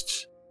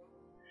ghosts.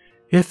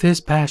 If his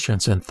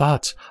passions and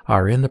thoughts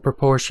are in the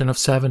proportion of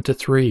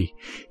 7:3,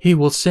 he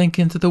will sink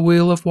into the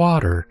wheel of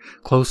water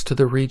close to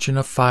the region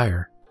of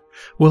fire,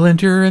 will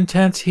endure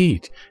intense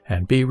heat,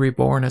 and be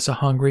reborn as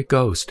a hungry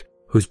ghost,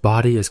 whose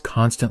body is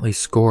constantly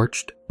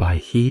scorched by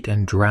heat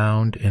and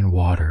drowned in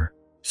water,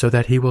 so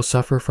that he will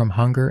suffer from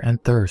hunger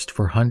and thirst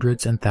for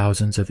hundreds and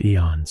thousands of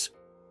eons.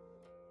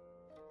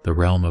 The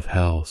realm of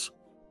hells.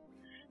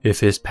 If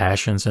his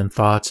passions and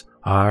thoughts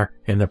are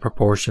in the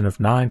proportion of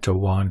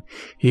 9:1,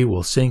 he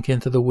will sink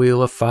into the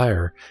wheel of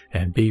fire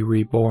and be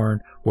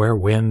reborn where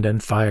wind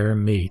and fire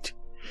meet.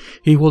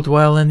 He will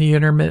dwell in the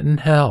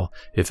intermittent hell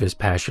if his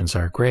passions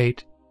are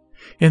great,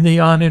 in the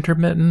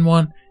unintermittent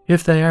one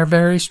if they are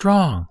very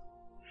strong,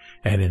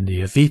 and in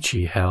the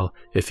Avicii hell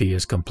if he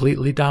is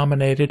completely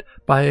dominated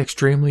by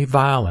extremely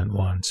violent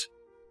ones.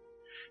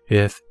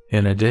 If,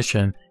 in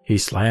addition, he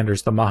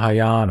slanders the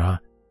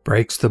Mahayana,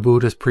 breaks the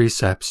Buddha's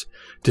precepts,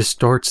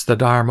 distorts the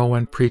Dharma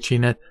when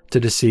preaching it to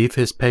deceive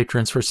his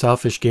patrons for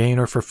selfish gain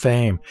or for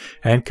fame,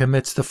 and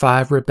commits the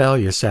 5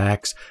 rebellious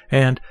acts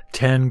and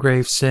 10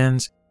 grave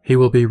sins, he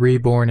will be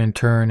reborn in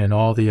turn in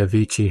all the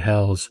Avicii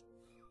hells.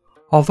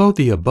 Although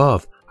the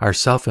above are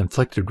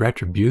self-inflicted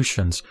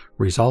retributions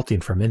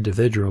resulting from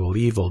individual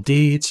evil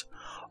deeds,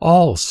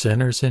 all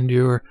sinners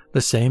endure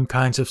the same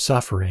kinds of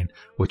suffering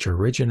which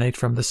originate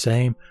from the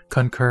same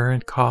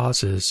concurrent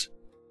causes.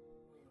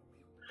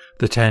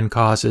 The 10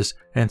 causes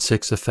and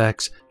 6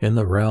 effects in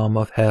the realm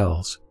of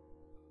hells.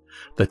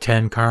 The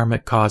 10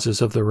 karmic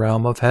causes of the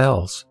realm of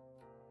hells.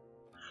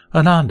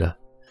 Ananda,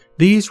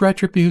 these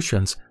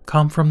retributions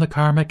come from the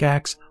karmic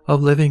acts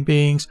of living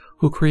beings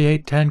who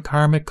create 10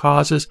 karmic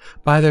causes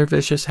by their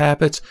vicious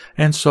habits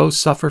and so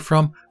suffer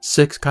from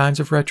 6 kinds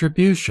of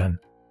retribution.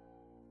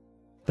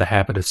 The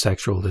habit of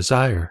sexual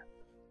desire.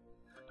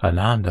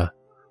 Ananda,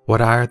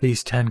 what are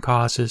these 10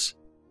 causes?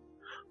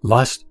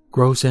 Lust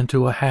grows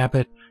into a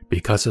habit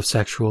because of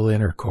sexual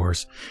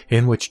intercourse,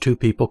 in which 2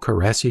 people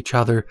caress each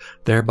other,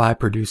 thereby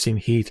producing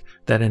heat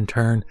that in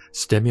turn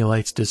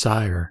stimulates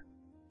desire.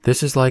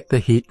 This is like the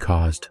heat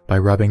caused by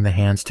rubbing the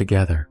hands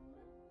together.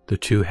 The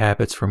 2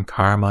 habits from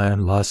karma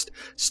and lust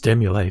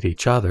stimulate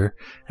each other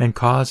and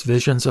cause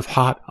visions of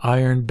hot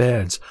iron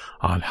beds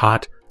on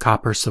hot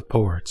copper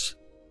supports.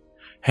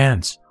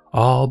 Hence,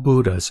 all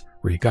Buddhas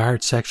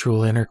regard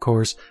sexual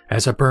intercourse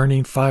as a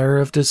burning fire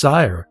of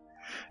desire,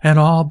 and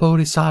all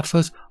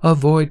bodhisattvas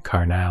avoid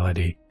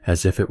carnality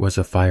as if it was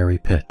a fiery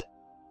pit.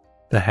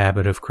 The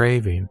habit of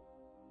craving.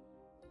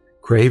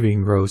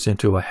 Craving grows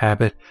into a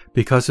habit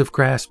because of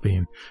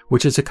grasping,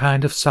 which is a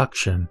kind of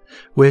suction,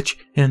 which,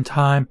 in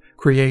time,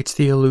 creates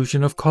the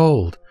illusion of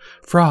cold,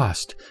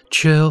 frost,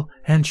 chill,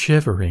 and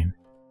shivering.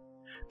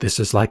 This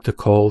is like the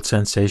cold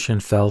sensation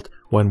felt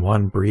when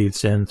one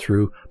breathes in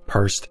through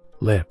pursed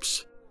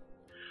lips.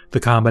 The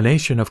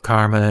combination of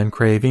karma and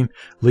craving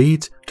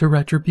leads to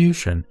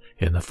retribution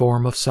in the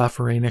form of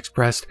suffering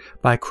expressed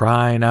by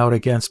crying out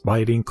against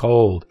biting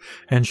cold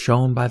and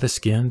shown by the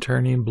skin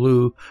turning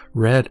blue,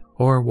 red,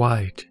 or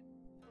white.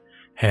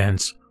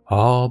 Hence,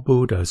 all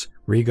Buddhas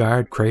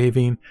regard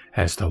craving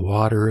as the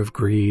water of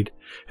greed,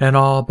 and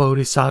all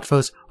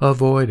bodhisattvas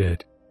avoid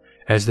it,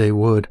 as they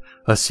would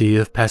a sea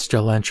of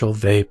pestilential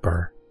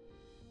vapor.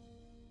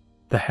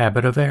 The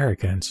habit of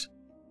arrogance.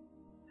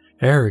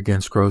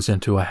 Arrogance grows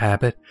into a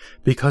habit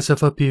because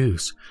of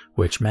abuse,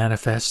 which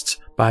manifests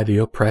by the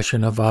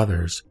oppression of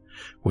others,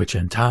 which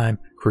in time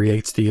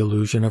creates the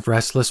illusion of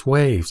restless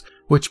waves,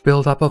 which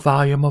build up a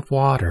volume of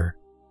water.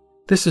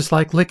 This is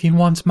like licking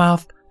one's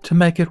mouth to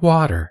make it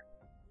water.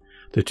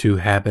 The 2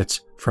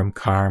 habits from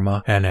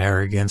karma and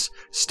arrogance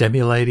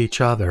stimulate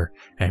each other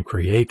and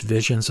create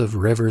visions of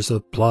rivers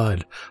of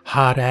blood,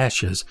 hot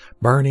ashes,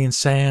 burning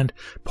sand,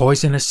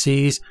 poisonous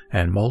seas,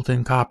 and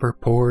molten copper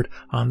poured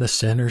on the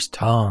sinner's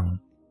tongue.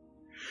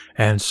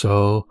 And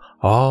so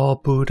all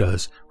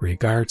Buddhas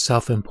regard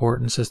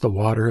self-importance as the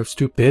water of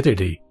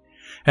stupidity,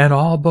 and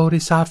all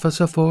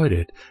bodhisattvas avoid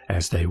it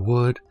as they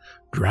would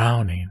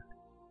drowning.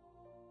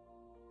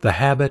 The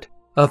habit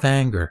of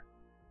anger.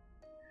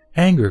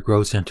 Anger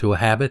grows into a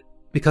habit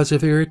because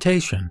of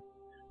irritation,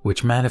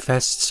 which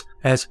manifests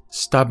as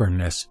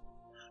stubbornness,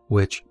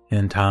 which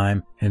in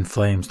time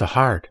inflames the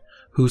heart,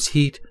 whose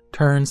heat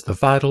turns the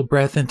vital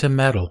breath into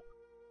metal.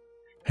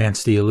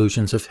 Hence the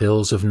illusions of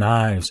hills of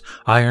knives,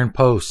 iron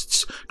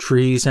posts,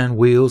 trees and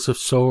wheels of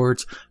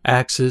swords,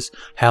 axes,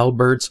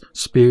 halberds,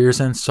 spears,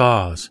 and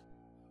saws.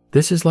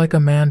 This is like a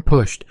man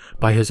pushed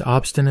by his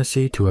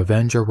obstinacy to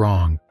avenge a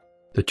wrong.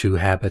 The two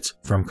habits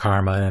from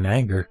karma and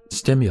anger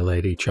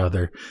stimulate each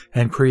other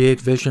and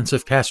create visions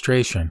of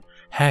castration,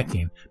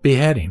 hacking,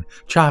 beheading,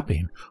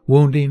 chopping,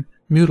 wounding,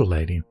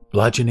 mutilating,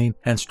 bludgeoning,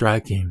 and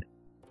striking.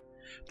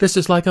 This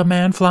is like a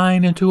man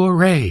flying into a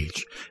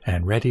rage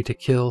and ready to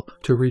kill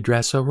to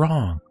redress a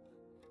wrong.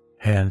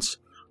 Hence,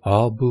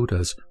 all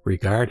Buddhas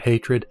regard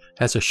hatred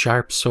as a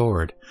sharp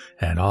sword,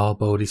 and all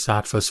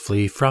bodhisattvas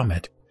flee from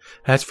it,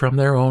 as from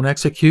their own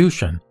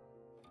execution.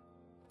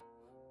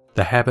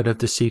 The habit of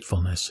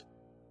deceitfulness.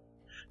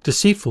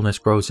 Deceitfulness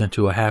grows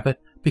into a habit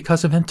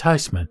because of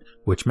enticement,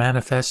 which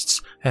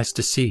manifests as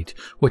deceit,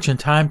 which in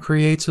time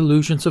creates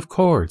illusions of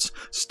cords,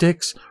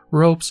 sticks,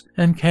 ropes,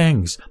 and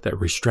cangs that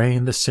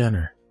restrain the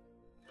sinner.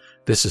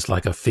 This is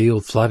like a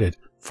field flooded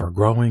for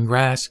growing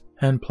grass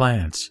and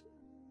plants.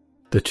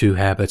 The two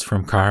habits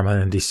from karma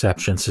and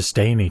deception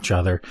sustain each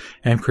other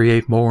and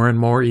create more and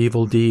more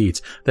evil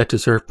deeds that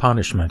deserve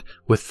punishment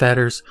with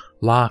fetters,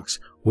 locks,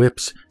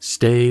 whips,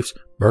 staves,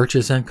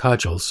 birches, and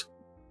cudgels.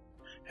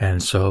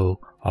 And so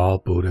all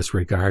Buddhas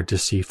regard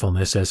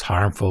deceitfulness as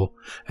harmful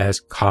as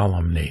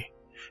calumny,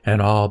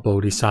 and all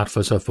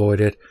bodhisattvas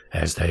avoid it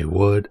as they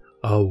would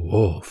a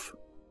wolf.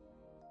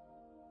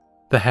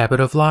 The habit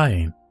of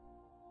lying.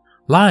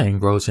 Lying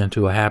grows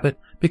into a habit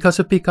because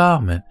of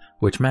beguilement,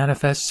 which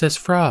manifests as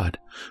fraud,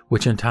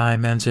 which in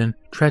time ends in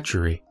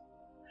treachery.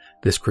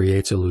 This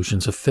creates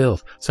illusions of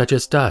filth, such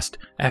as dust,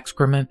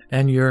 excrement,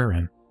 and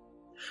urine.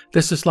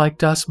 This is like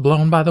dust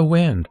blown by the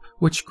wind,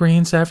 which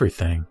screens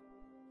everything.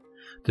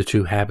 The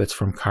two habits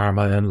from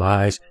karma and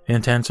lies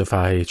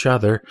intensify each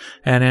other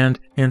and end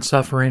in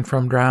suffering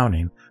from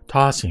drowning,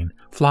 tossing,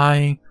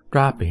 flying,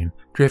 dropping,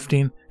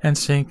 drifting, and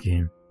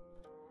sinking.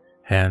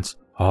 Hence,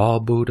 all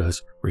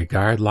Buddhas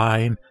regard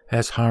lying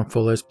as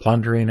harmful as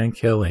plundering and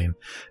killing,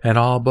 and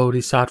all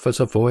bodhisattvas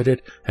avoid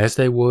it as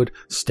they would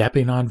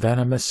stepping on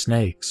venomous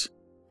snakes.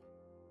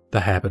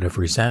 The habit of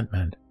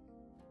resentment.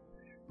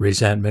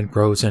 Resentment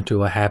grows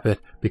into a habit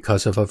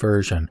because of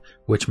aversion,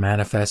 which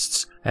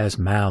manifests as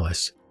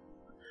malice.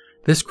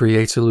 This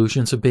creates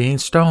illusions of being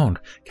stoned,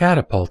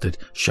 catapulted,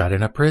 shut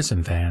in a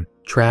prison van,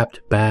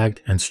 trapped,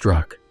 bagged, and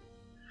struck.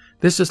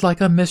 This is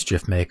like a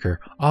mischief maker,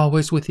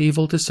 always with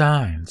evil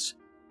designs.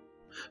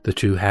 The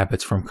two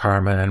habits from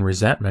karma and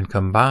resentment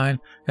combine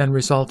and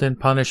result in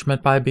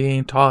punishment by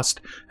being tossed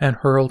and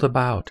hurled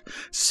about,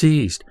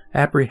 seized,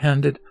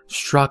 apprehended,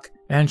 struck,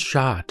 and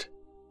shot.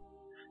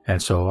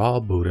 And so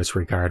all Buddhas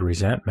regard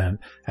resentment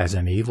as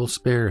an evil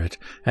spirit,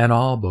 and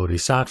all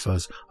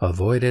bodhisattvas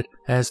avoid it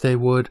as they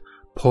would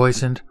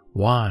poisoned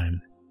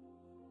wine.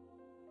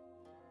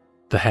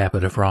 The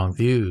habit of wrong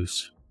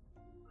views.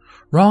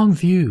 Wrong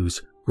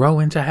views grow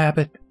into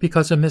habit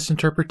because of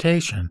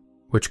misinterpretation,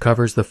 which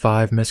covers the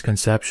 5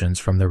 misconceptions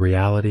from the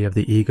reality of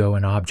the ego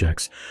and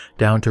objects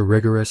down to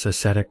rigorous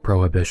ascetic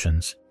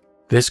prohibitions.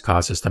 This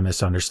causes the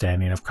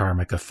misunderstanding of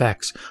karmic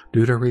effects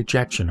due to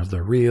rejection of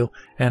the real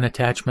and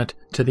attachment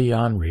to the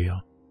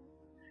unreal.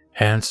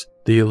 Hence,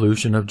 the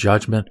illusion of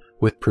judgment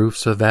with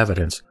proofs of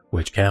evidence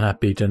which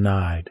cannot be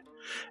denied,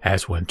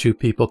 as when two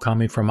people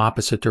coming from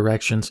opposite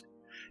directions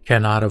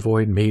cannot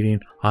avoid meeting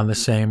on the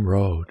same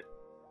road.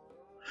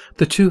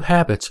 The two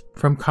habits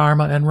from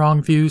karma and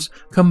wrong views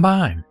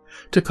combine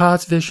to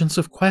cause visions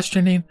of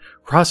questioning,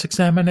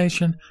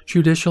 cross-examination,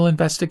 judicial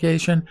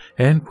investigation,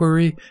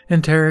 inquiry,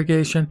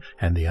 interrogation,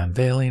 and the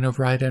unveiling of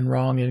right and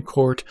wrong in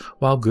court,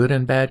 while good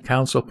and bad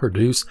counsel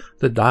produce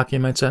the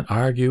documents and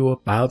argue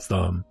about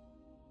them.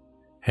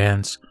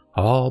 Hence,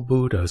 all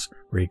Buddhas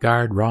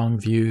regard wrong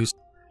views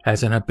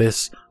as an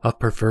abyss of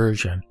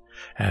perversion,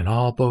 and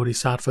all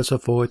bodhisattvas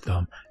avoid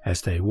them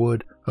as they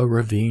would a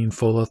ravine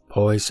full of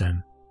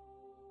poison.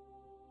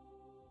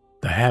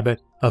 The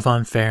habit of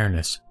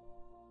unfairness.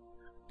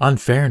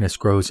 Unfairness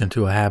grows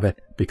into a habit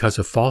because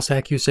of false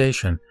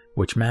accusation,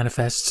 which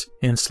manifests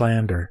in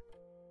slander.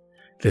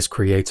 This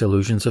creates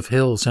illusions of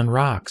hills and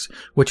rocks,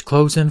 which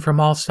close in from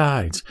all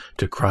sides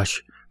to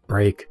crush,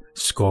 break,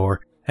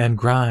 score, and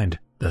grind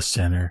the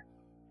sinner.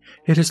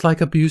 It is like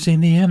abusing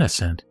the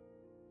innocent.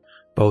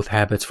 Both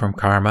habits from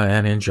karma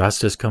and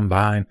injustice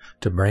combine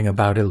to bring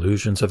about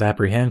illusions of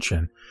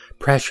apprehension,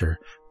 pressure,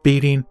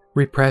 beating,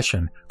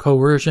 repression,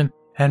 coercion,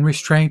 and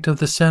restraint of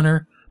the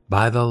sinner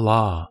by the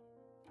law.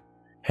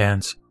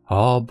 Hence,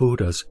 all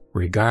Buddhas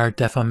regard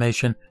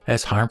defamation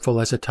as harmful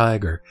as a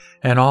tiger,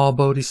 and all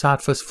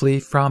bodhisattvas flee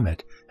from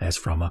it as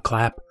from a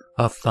clap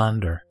of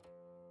thunder.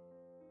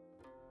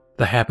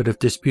 The habit of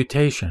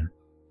disputation.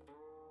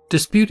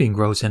 Disputing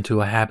grows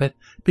into a habit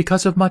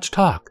because of much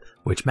talk,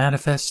 which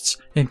manifests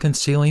in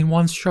concealing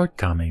one's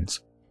shortcomings.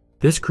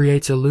 This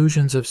creates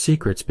illusions of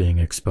secrets being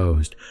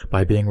exposed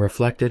by being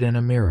reflected in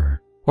a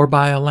mirror, or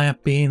by a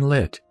lamp being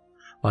lit,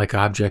 like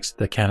objects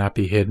that cannot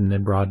be hidden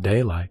in broad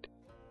daylight.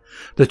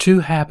 The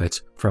two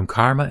habits from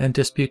karma and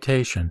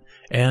disputation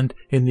end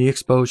in the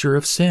exposure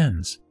of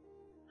sins.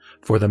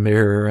 For the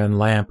mirror and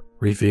lamp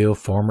reveal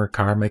former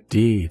karmic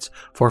deeds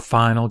for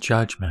final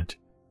judgment.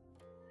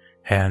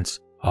 Hence,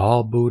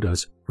 all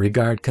Buddhas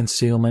regard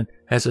concealment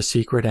as a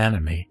secret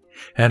enemy,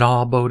 and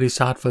all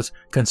bodhisattvas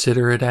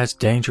consider it as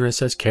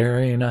dangerous as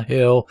carrying a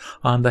hill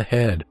on the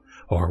head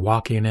or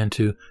walking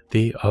into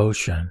the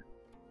ocean.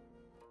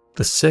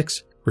 The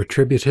 6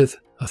 retributive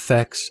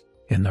effects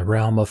in the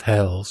realm of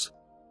hells.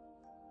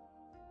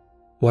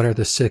 What are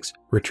the 6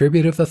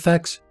 retributive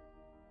effects?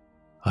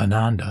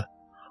 Ananda,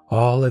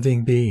 all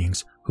living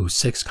beings whose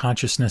 6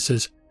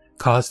 consciousnesses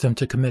cause them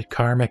to commit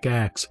karmic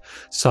acts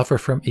suffer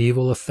from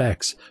evil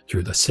effects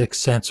through the 6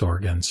 sense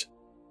organs.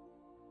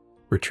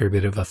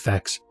 Retributive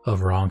effects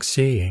of wrong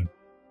seeing.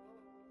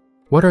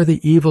 What are the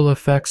evil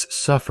effects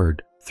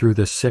suffered through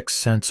the 6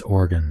 sense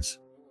organs?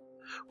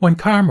 When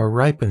karma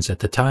ripens at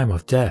the time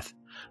of death,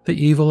 the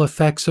evil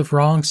effects of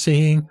wrong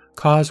seeing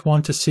cause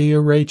one to see a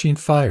raging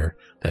fire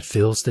that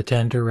fills the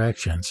 10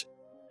 directions.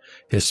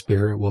 His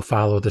spirit will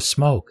follow the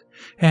smoke,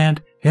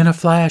 and in a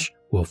flash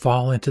will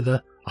fall into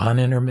the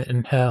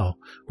unintermittent hell,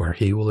 where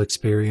he will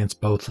experience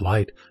both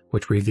light,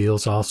 which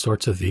reveals all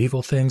sorts of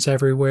evil things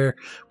everywhere,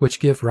 which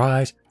give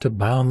rise to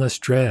boundless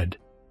dread,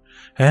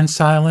 and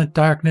silent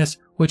darkness,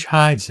 which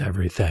hides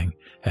everything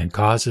and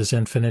causes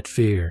infinite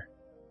fear.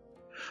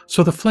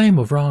 So the flame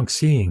of wrong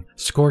seeing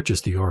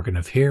scorches the organ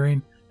of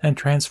hearing and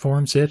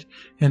transforms it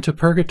into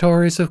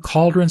purgatories of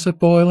cauldrons of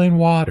boiling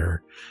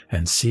water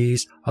and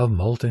seas of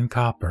molten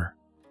copper.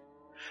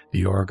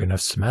 The organ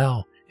of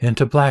smell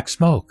into black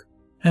smoke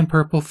and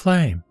purple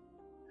flame.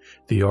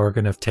 The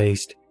organ of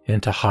taste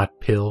into hot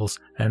pills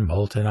and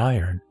molten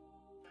iron.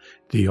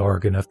 The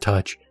organ of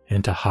touch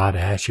into hot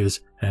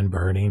ashes and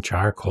burning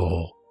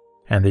charcoal.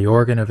 And the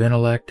organ of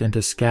intellect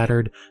into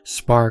scattered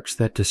sparks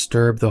that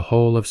disturb the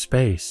whole of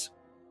space.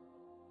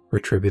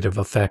 Retributive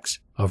effects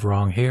of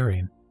wrong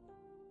hearing.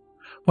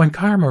 When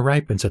karma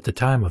ripens at the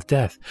time of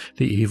death,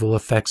 the evil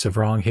effects of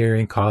wrong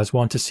hearing cause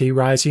one to see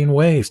rising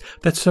waves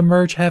that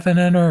submerge heaven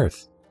and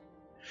earth.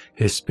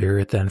 His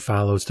spirit then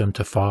follows them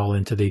to fall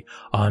into the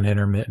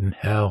unintermittent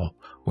hell,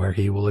 where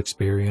he will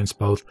experience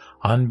both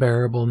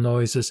unbearable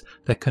noises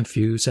that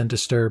confuse and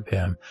disturb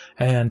him,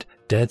 and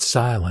dead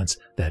silence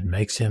that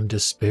makes him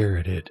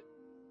dispirited.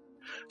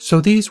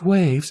 So these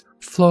waves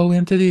flow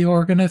into the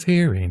organ of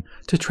hearing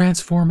to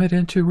transform it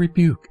into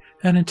rebuke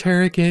and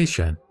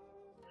interrogation,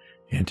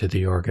 into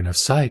the organ of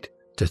sight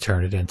to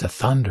turn it into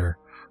thunder,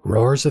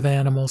 roars of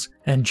animals,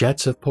 and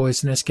jets of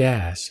poisonous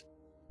gas,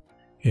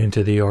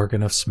 into the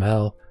organ of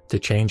smell to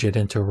change it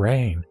into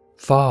rain,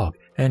 fog,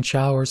 and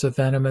showers of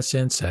venomous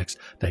insects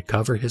that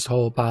cover his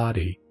whole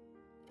body,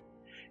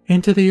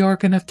 into the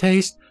organ of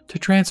taste to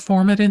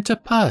transform it into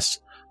pus,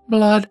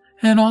 blood,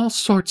 and all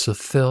sorts of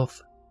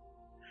filth,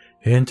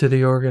 into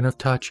the organ of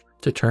touch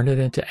to turn it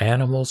into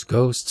animals,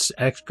 ghosts,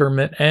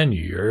 excrement, and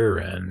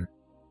urine,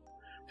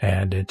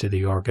 and into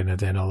the organ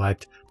of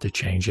intellect to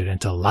change it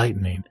into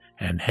lightning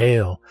and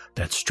hail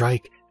that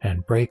strike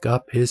and break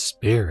up his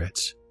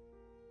spirits.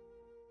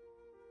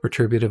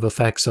 Retributive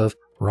effects of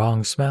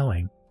wrong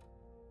smelling.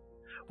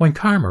 When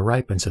karma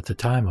ripens at the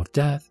time of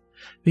death,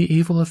 the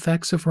evil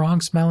effects of wrong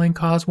smelling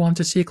cause one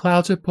to see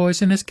clouds of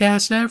poisonous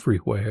gas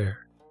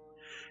everywhere.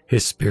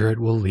 His spirit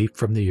will leap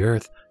from the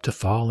earth to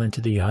fall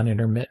into the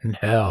unintermittent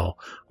hell,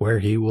 where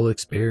he will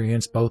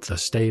experience both a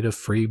state of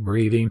free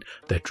breathing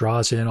that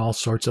draws in all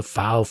sorts of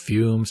foul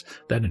fumes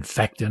that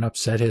infect and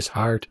upset his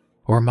heart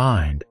or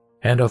mind,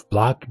 and of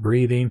blocked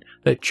breathing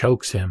that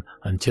chokes him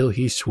until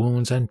he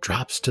swoons and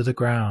drops to the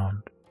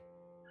ground.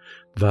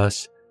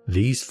 Thus,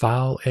 these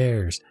foul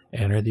airs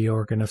enter the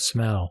organ of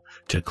smell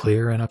to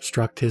clear and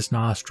obstruct his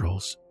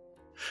nostrils,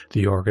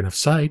 the organ of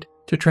sight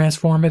to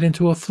transform it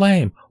into a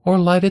flame or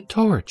lighted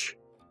torch,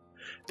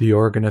 the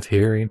organ of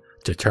hearing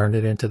to turn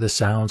it into the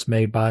sounds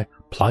made by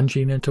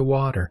plunging into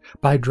water,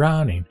 by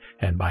drowning,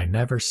 and by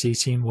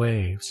never-ceasing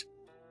waves,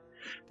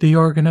 the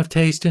organ of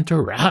taste into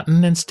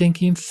rotten and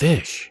stinking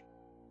fish,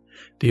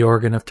 the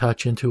organ of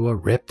touch into a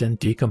ripped and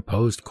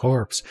decomposed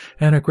corpse,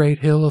 and a great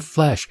hill of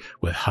flesh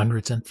with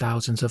hundreds and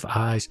thousands of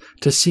eyes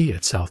to see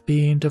itself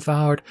being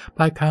devoured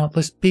by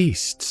countless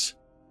beasts,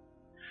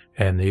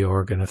 and the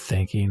organ of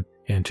thinking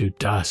into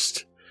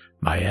dust,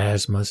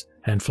 miasmas,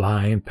 and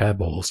flying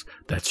pebbles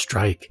that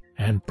strike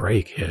and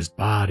break his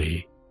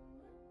body.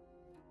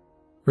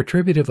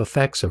 Retributive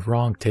effects of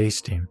wrong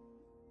tasting.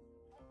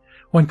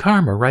 When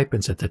karma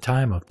ripens at the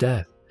time of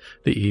death,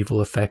 the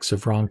evil effects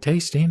of wrong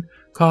tasting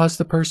cause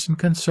the person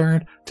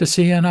concerned to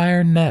see an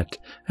iron net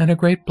and a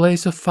great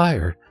blaze of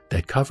fire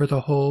that cover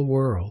the whole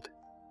world.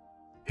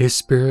 His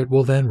spirit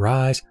will then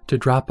rise to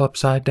drop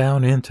upside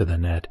down into the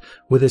net,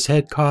 with his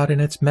head caught in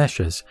its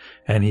meshes,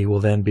 and he will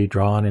then be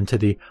drawn into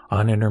the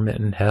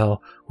unintermittent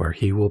hell, where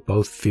he will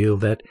both feel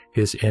that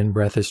his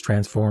in-breath is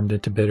transformed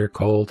into bitter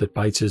cold that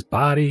bites his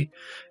body,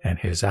 and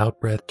his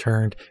out-breath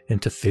turned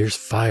into fierce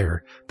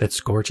fire that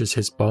scorches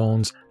his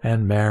bones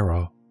and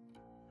marrow.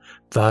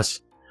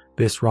 Thus,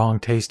 this wrong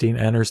tasting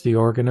enters the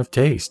organ of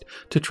taste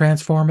to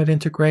transform it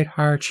into great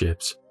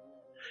hardships,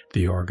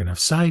 the organ of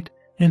sight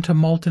into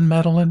molten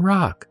metal and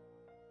rock,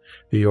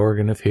 the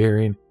organ of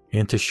hearing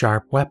into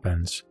sharp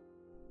weapons,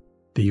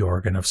 the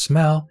organ of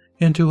smell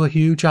into a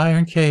huge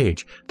iron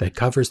cage that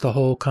covers the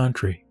whole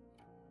country,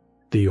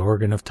 the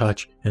organ of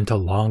touch into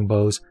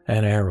longbows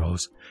and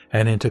arrows,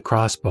 and into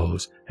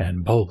crossbows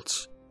and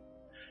bolts,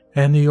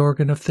 and the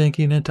organ of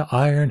thinking into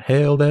iron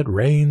hail that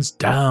rains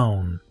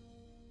down.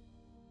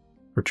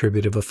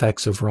 Retributive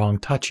effects of wrong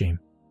touching.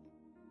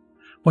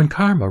 When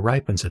karma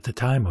ripens at the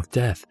time of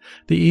death,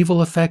 the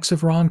evil effects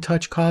of wrong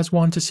touch cause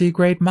one to see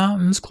great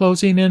mountains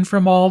closing in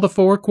from all the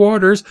four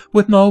quarters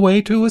with no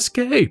way to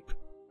escape.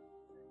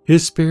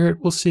 His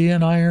spirit will see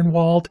an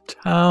iron-walled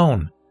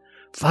town,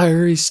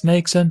 fiery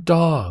snakes and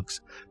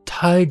dogs,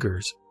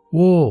 tigers,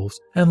 wolves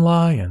and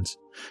lions,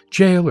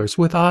 jailers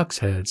with ox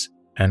heads,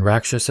 and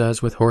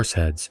rakshasas with horse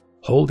heads,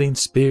 holding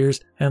spears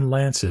and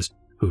lances,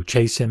 who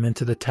chase him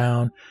into the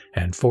town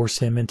and force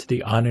him into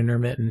the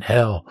unintermittent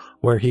hell,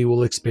 where he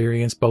will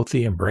experience both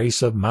the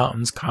embrace of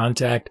mountains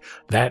contact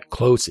that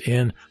close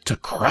in to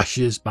crush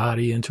his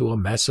body into a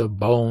mess of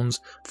bones,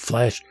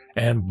 flesh,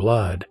 and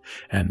blood,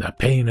 and the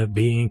pain of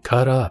being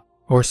cut up,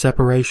 or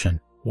separation,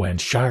 when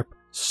sharp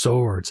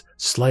swords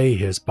slay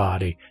his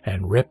body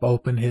and rip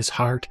open his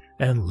heart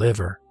and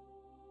liver.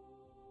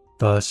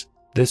 Thus,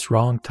 this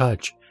wrong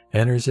touch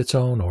enters its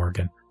own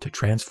organ to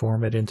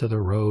transform it into the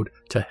road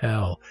to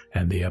hell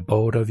and the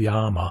abode of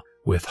Yama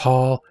with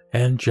hall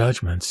and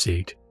judgment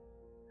seat.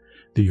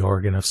 The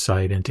organ of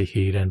sight into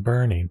heat and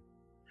burning.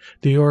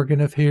 The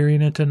organ of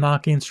hearing into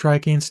knocking,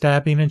 striking,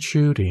 stabbing, and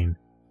shooting.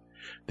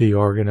 The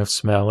organ of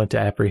smell into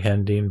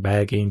apprehending,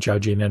 bagging,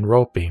 judging, and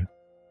roping.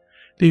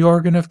 The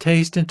organ of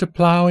taste into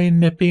plowing,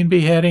 nipping,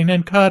 beheading,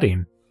 and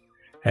cutting.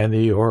 And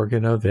the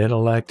organ of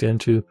intellect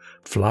into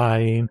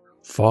flying,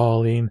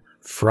 falling,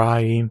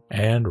 frying,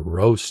 and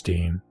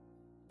roasting.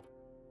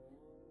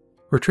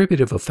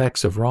 Retributive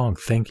effects of wrong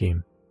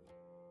thinking.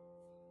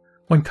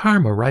 When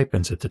karma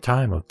ripens at the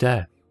time of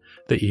death,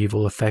 the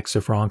evil effects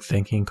of wrong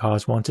thinking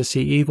cause one to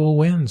see evil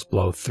winds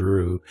blow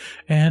through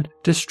and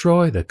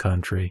destroy the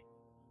country.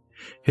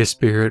 His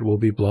spirit will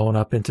be blown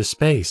up into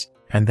space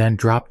and then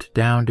dropped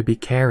down to be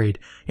carried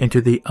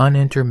into the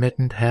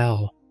unintermittent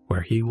hell,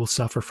 where he will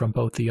suffer from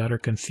both the utter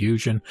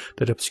confusion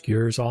that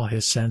obscures all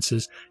his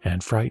senses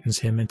and frightens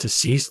him into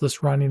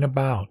ceaseless running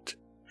about,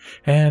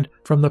 and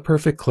from the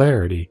perfect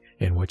clarity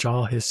in which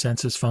all his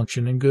senses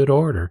function in good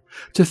order,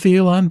 to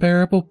feel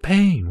unbearable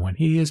pain when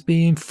he is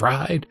being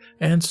fried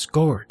and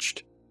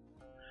scorched.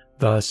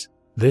 Thus,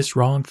 this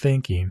wrong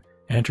thinking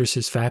enters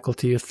his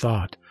faculty of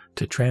thought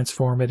to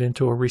transform it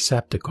into a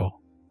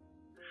receptacle,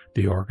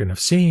 the organ of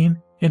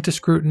seeing into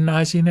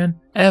scrutinizing and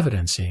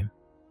evidencing,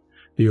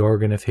 the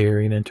organ of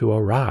hearing into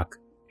a rock,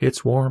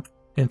 its warmth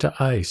into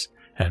ice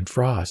and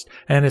frost,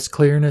 and its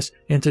clearness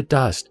into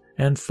dust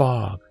and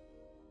fog,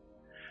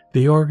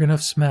 the organ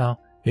of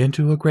smell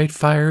into a great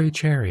fiery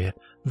chariot,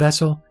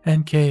 vessel,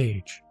 and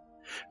cage,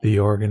 the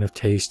organ of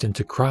taste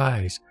into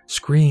cries,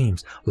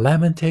 screams,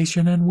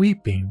 lamentation, and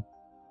weeping,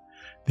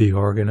 the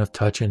organ of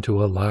touch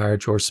into a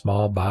large or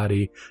small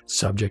body,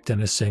 subject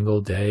in a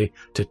single day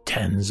to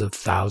tens of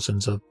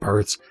thousands of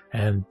births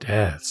and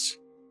deaths.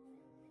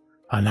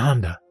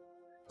 Ananda,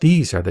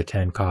 these are the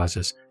 10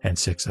 causes and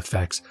 6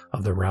 effects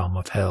of the realm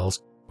of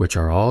hells, which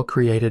are all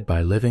created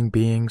by living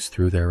beings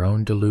through their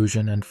own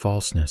delusion and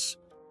falseness.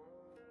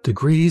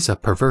 Degrees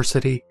of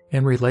perversity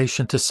in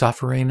relation to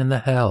suffering in the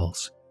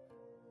hells.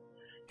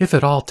 If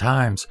at all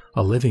times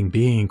a living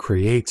being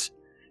creates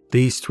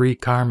these 3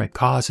 karmic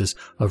causes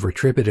of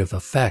retributive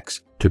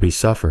effects to be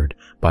suffered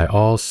by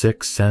all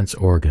 6 sense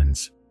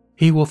organs,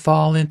 he will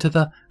fall into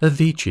the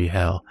Avici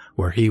hell,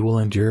 where he will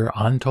endure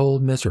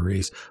untold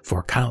miseries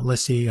for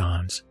countless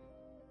eons.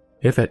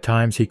 If at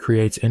times he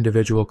creates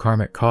individual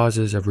karmic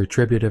causes of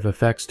retributive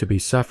effects to be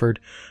suffered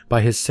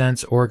by his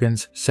sense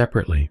organs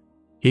separately,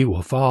 he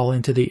will fall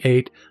into the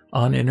 8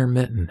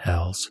 unintermittent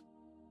hells.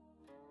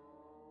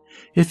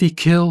 If he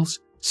kills,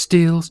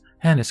 steals,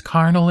 and is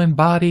carnal in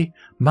body,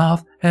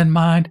 mouth, and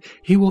mind,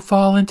 he will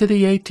fall into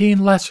the 18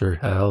 lesser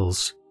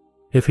hells.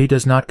 If he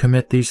does not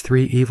commit these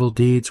 3 evil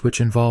deeds which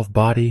involve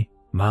body,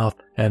 mouth,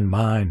 and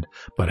mind,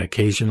 but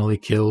occasionally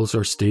kills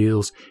or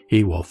steals,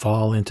 he will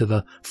fall into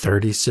the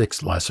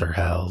 36 lesser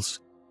hells.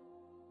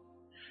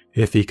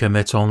 If he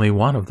commits only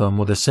one of them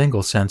with a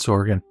single sense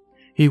organ,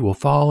 he will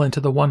fall into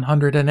the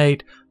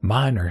 108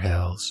 minor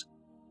hells.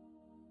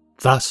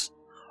 Thus,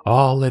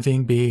 all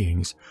living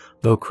beings,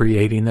 though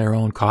creating their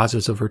own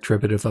causes of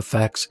retributive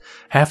effects,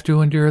 have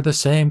to endure the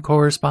same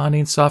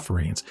corresponding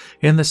sufferings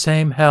in the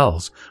same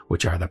hells,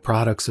 which are the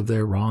products of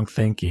their wrong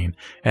thinking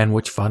and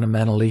which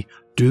fundamentally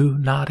do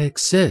not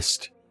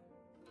exist.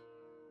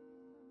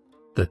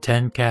 The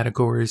 10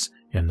 categories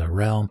in the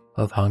realm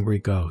of hungry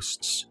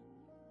ghosts.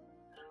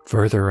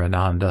 Further,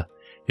 Ananda,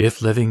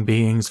 if living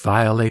beings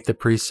violate the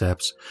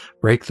precepts,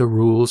 break the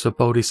rules of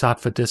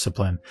bodhisattva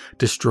discipline,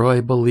 destroy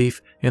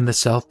belief in the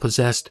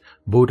self-possessed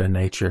Buddha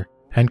nature,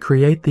 and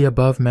create the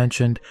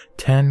above-mentioned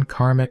 10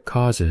 karmic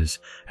causes,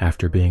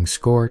 after being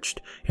scorched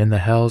in the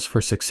hells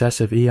for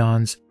successive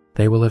eons,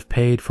 they will have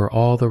paid for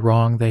all the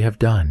wrong they have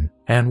done,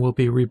 and will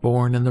be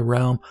reborn in the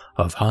realm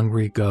of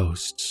hungry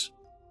ghosts.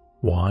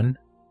 1.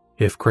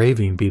 If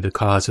craving be the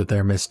cause of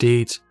their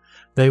misdeeds,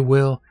 they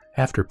will,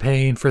 after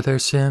paying for their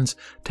sins,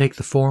 take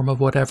the form of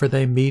whatever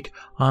they meet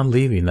on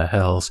leaving the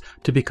hells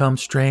to become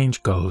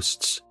strange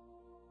ghosts.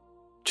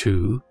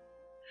 2.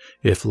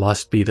 If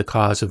lust be the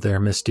cause of their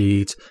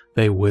misdeeds,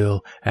 they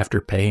will,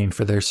 after paying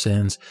for their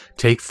sins,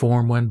 take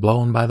form when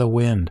blown by the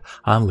wind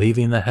on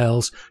leaving the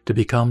hells to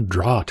become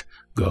draught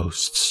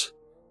ghosts.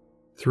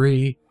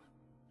 3.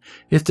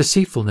 If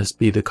deceitfulness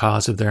be the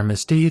cause of their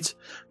misdeeds,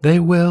 they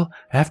will,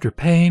 after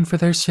paying for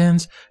their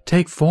sins,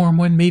 take form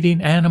when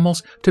meeting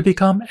animals to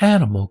become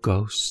animal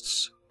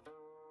ghosts.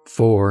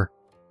 4.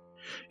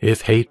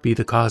 If hate be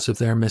the cause of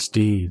their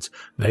misdeeds,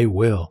 they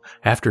will,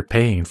 after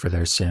paying for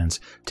their sins,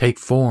 take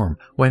form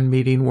when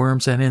meeting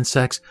worms and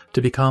insects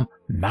to become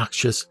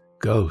noxious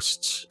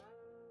ghosts.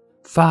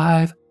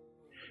 5.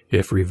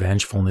 If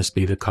revengefulness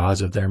be the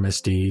cause of their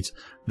misdeeds,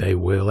 they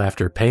will,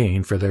 after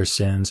paying for their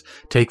sins,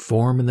 take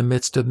form in the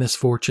midst of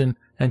misfortune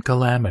and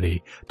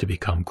calamity to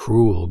become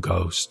cruel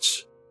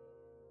ghosts.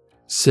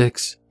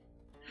 6.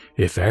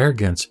 If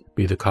arrogance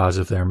be the cause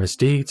of their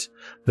misdeeds,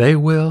 they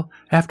will,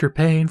 after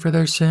paying for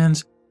their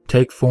sins,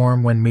 take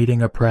form when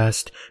meeting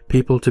oppressed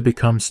people to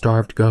become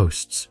starved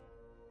ghosts.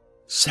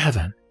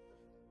 7.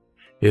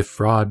 If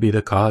fraud be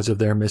the cause of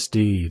their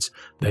misdeeds,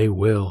 they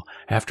will,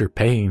 after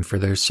paying for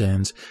their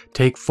sins,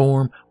 take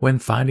form when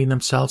finding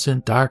themselves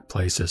in dark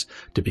places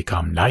to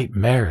become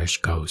nightmarish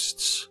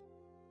ghosts.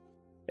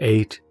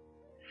 8.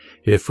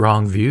 If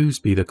wrong views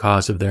be the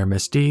cause of their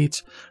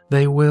misdeeds,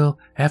 they will,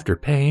 after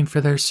paying for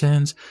their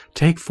sins,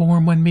 take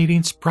form when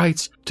meeting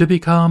sprites to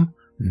become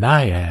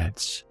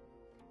naiads.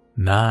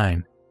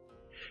 9.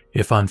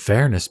 If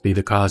unfairness be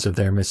the cause of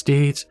their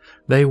misdeeds,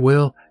 they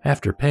will,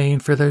 after paying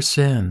for their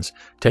sins,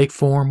 take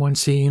form when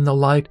seeing the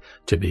light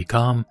to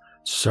become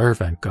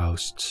servant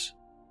ghosts.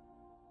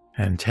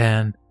 And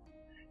 10.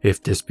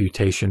 If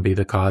disputation be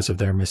the cause of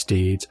their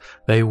misdeeds,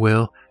 they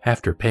will,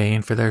 after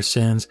paying for their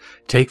sins,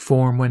 take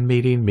form when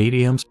meeting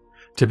mediums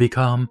to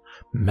become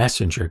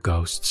messenger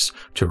ghosts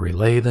to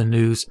relay the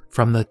news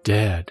from the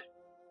dead.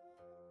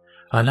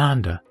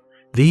 Ananda,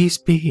 these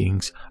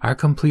beings are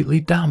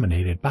completely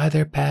dominated by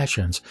their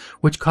passions,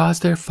 which cause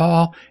their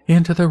fall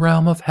into the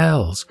realm of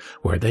hells,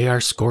 where they are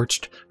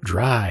scorched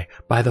dry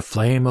by the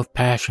flame of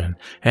passion,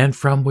 and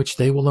from which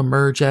they will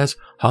emerge as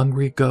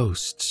hungry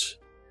ghosts.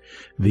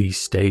 These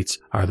states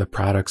are the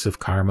products of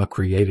karma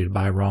created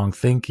by wrong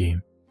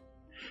thinking.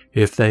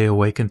 If they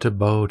awaken to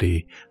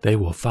Bodhi, they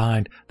will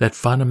find that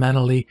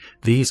fundamentally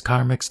these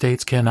karmic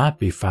states cannot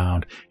be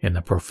found in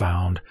the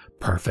profound,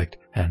 perfect,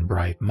 and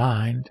bright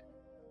mind.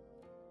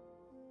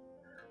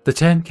 The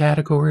 10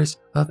 categories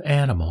of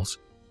animals,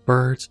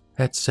 birds,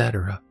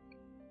 etc.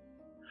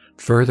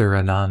 Further,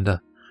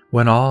 Ananda,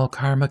 when all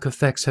karmic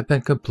effects have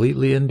been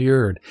completely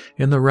endured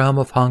in the realm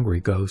of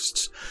hungry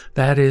ghosts,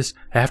 that is,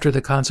 after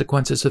the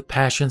consequences of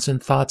passions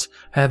and thoughts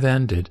have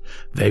ended,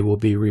 they will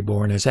be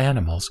reborn as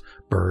animals,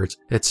 birds,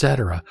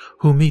 etc.,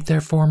 who meet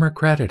their former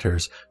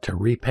creditors to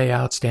repay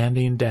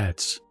outstanding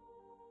debts.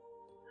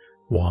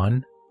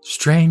 1.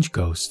 Strange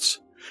ghosts,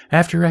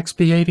 after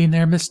expiating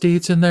their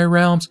misdeeds in their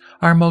realms,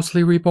 are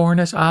mostly reborn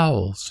as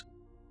owls.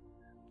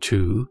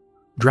 2.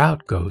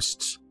 Drought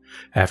ghosts,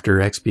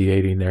 after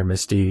expiating their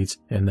misdeeds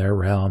in their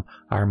realm,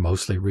 are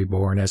mostly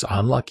reborn as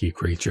unlucky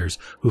creatures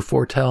who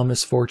foretell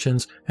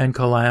misfortunes and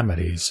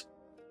calamities.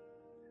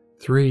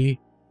 3.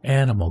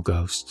 Animal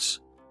ghosts,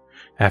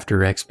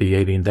 after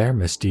expiating their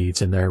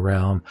misdeeds in their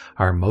realm,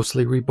 are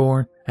mostly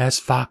reborn as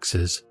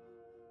foxes.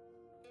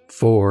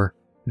 4.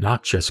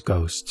 Noxious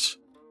ghosts,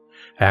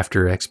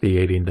 after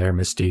expiating their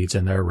misdeeds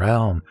in their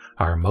realm,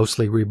 are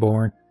mostly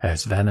reborn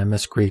as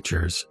venomous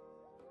creatures.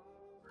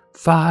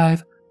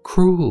 5.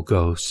 Cruel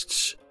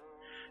ghosts,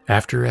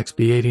 after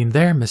expiating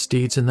their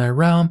misdeeds in their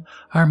realm,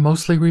 are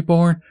mostly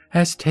reborn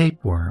as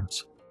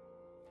tapeworms.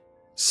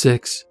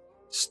 6.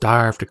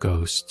 Starved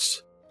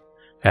ghosts,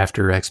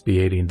 after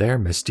expiating their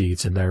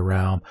misdeeds in their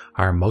realm,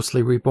 are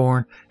mostly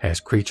reborn as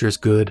creatures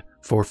good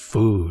for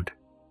food.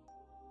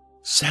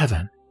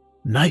 7.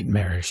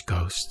 Nightmarish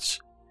ghosts,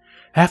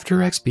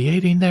 after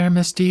expiating their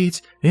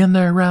misdeeds in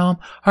their realm,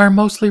 are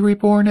mostly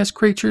reborn as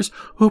creatures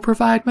who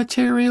provide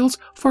materials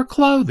for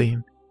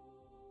clothing.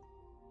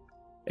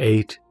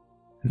 8.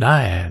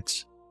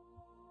 Naiads,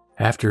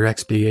 after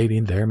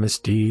expiating their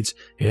misdeeds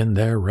in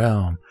their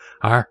realm,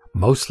 are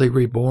mostly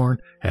reborn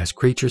as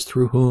creatures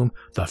through whom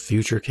the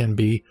future can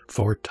be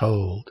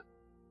foretold.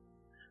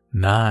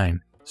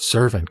 9.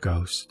 Servant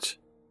ghosts,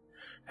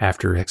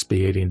 after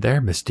expiating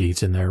their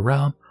misdeeds in their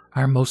realm,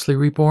 are mostly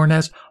reborn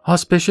as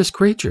auspicious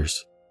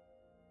creatures.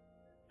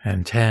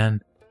 And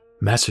 10.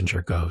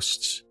 Messenger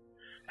ghosts,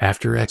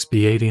 after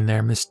expiating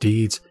their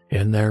misdeeds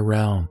in their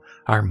realm,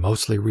 are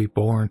mostly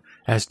reborn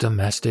as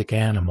domestic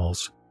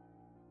animals.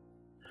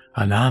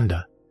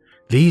 Ananda,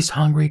 these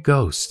hungry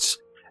ghosts,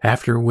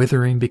 after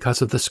withering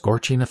because of the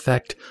scorching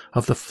effect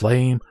of the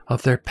flame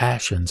of their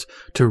passions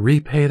to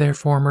repay their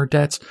former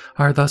debts,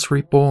 are thus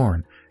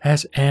reborn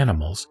as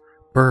animals,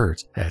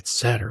 birds,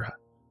 etc.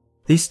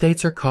 These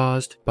states are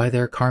caused by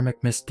their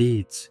karmic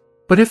misdeeds.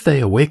 But if they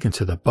awaken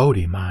to the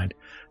Bodhi mind,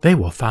 they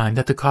will find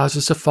that the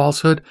causes of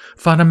falsehood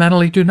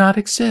fundamentally do not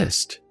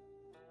exist.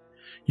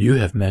 You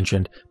have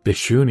mentioned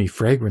Bhikshuni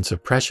fragrance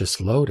of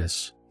precious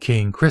lotus,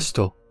 king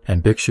crystal,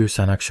 and Bhikshu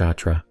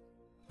Sanakshatra.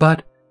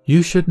 But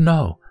you should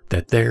know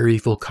that their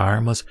evil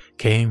karmas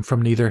came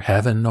from neither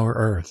heaven nor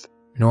earth,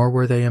 nor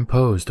were they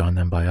imposed on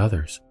them by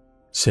others.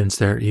 Since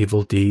their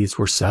evil deeds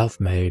were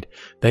self-made,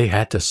 they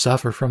had to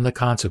suffer from the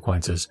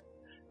consequences,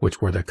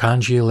 which were the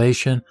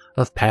congealation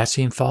of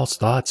passing false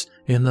thoughts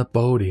in the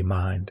Bodhi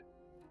mind.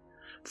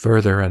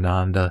 Further,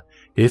 Ananda,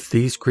 if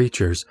these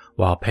creatures,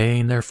 while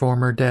paying their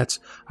former debts,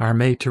 are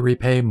made to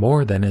repay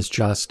more than is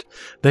just,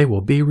 they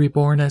will be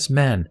reborn as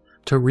men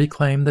to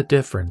reclaim the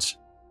difference.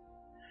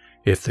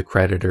 If the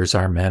creditors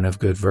are men of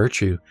good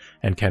virtue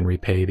and can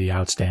repay the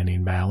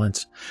outstanding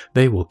balance,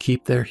 they will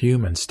keep their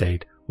human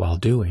state while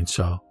doing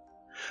so.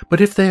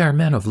 But if they are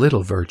men of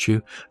little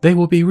virtue, they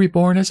will be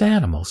reborn as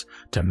animals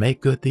to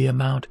make good the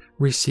amount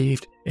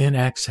received in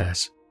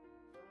excess.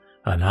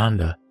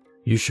 Ananda,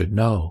 you should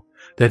know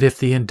that if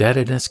the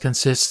indebtedness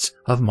consists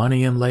of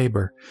money and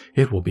labor,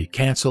 it will be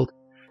cancelled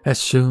as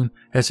soon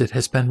as it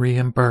has been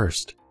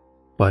reimbursed.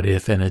 But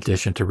if, in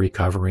addition to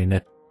recovering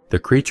it, the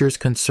creatures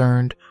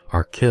concerned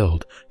are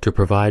killed to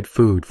provide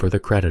food for the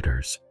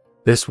creditors,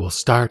 this will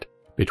start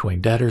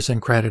between debtors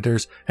and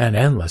creditors an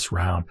endless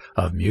round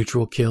of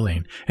mutual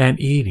killing and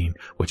eating,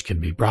 which can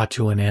be brought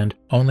to an end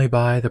only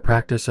by the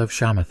practice of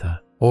shamatha,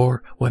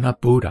 or when a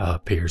Buddha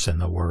appears in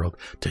the world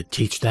to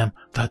teach them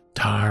the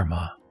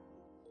Dharma.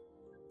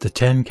 The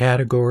 10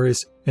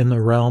 categories in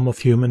the realm of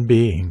human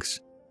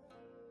beings.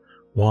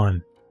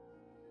 1.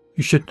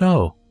 You should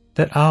know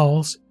that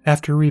owls,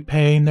 after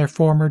repaying their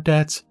former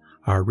debts,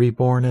 are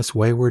reborn as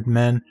wayward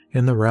men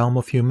in the realm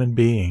of human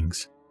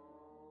beings.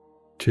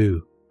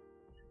 2.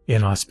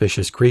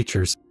 Inauspicious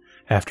creatures,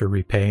 after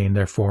repaying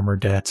their former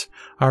debts,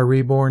 are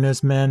reborn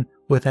as men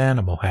with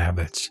animal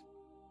habits.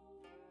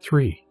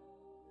 3.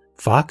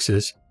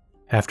 Foxes,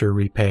 after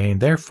repaying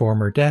their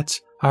former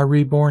debts, are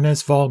reborn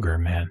as vulgar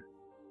men.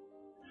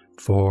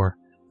 4.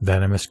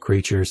 Venomous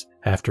creatures,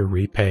 after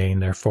repaying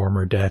their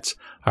former debts,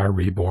 are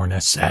reborn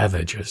as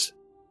savages.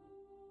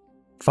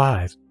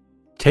 5.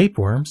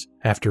 Tapeworms,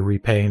 after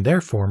repaying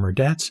their former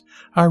debts,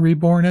 are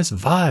reborn as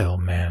vile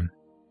men.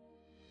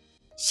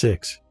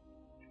 6.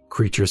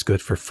 Creatures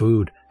good for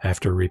food,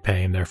 after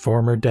repaying their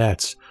former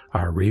debts,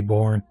 are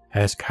reborn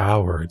as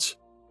cowards.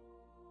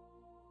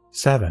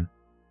 7.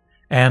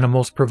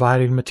 Animals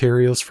providing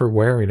materials for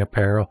wearing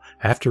apparel,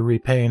 after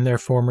repaying their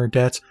former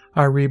debts,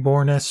 are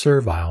reborn as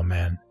servile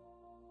men.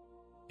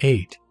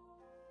 8.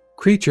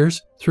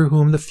 Creatures through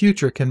whom the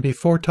future can be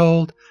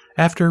foretold,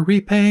 after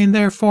repaying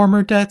their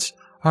former debts,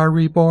 are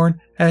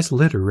reborn as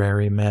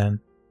literary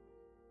men.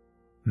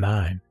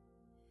 9.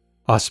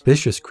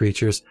 Auspicious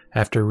creatures,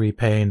 after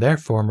repaying their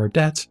former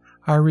debts,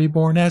 are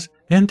reborn as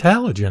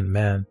intelligent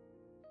men.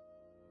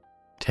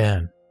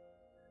 10.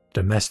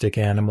 Domestic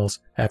animals,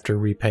 after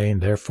repaying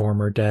their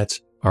former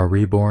debts, are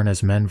reborn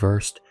as men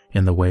versed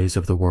in the ways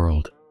of the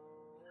world.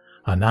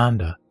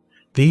 Ananda,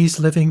 these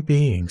living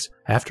beings,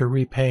 after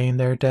repaying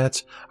their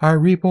debts, are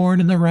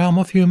reborn in the realm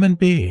of human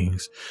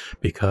beings,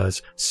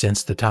 because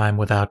since the time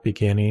without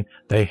beginning,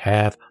 they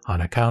have,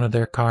 on account of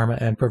their karma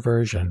and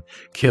perversion,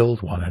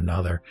 killed one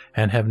another,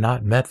 and have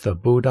not met the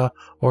Buddha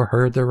or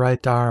heard the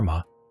right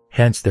Dharma.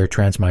 Hence their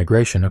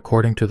transmigration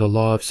according to the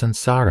law of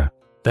samsara.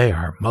 They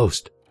are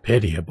most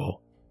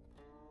pitiable.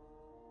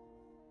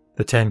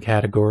 The 10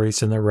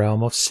 categories in the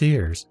realm of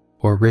seers,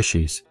 or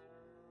rishis.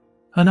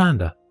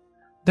 Ananda,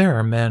 there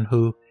are men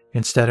who,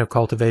 instead of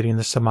cultivating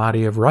the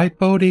samadhi of right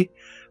bodhi,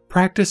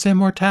 practice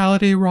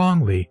immortality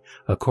wrongly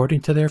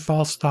according to their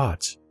false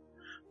thoughts,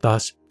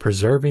 thus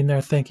preserving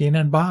their thinking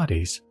and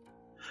bodies.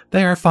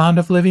 They are fond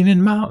of living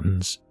in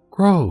mountains,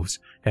 groves,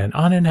 and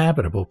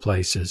uninhabitable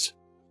places.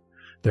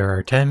 There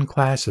are 10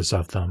 classes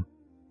of them.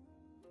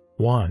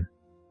 1.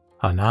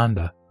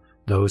 Ananda,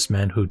 those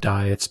men who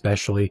diet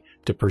specially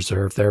to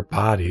preserve their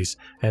bodies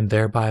and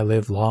thereby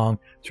live long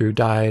through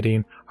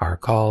dieting are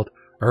called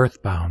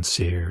earthbound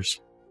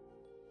seers.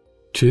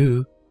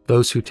 2.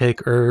 Those who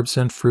take herbs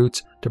and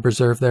fruits to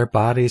preserve their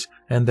bodies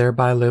and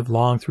thereby live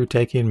long through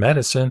taking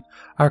medicine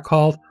are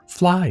called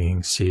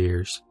flying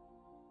seers.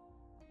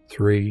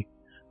 3.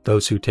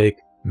 Those who take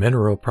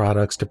mineral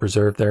products to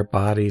preserve their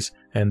bodies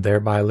and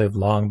thereby live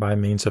long by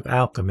means of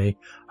alchemy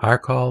are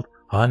called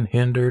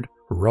unhindered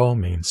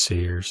roaming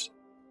seers.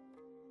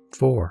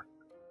 4.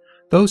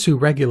 Those who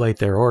regulate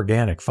their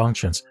organic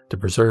functions to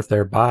preserve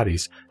their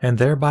bodies and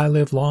thereby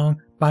live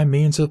long by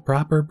means of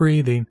proper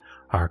breathing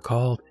are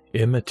called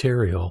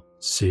immaterial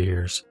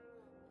seers.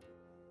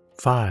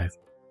 5.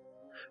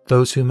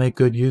 Those who make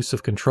good use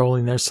of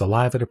controlling their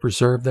saliva to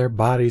preserve their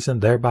bodies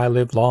and thereby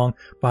live long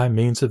by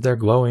means of their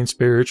glowing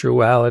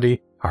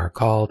spirituality are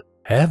called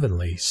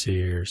heavenly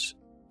seers.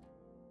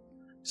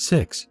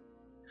 6.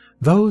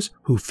 Those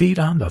who feed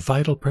on the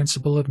vital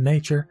principle of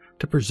nature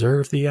to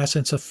preserve the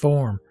essence of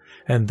form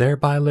and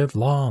thereby live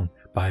long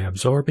by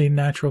absorbing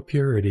natural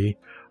purity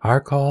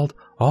are called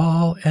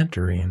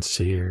all-entering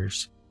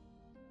seers.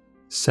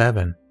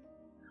 7.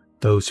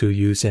 Those who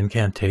use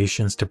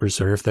incantations to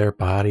preserve their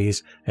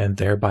bodies and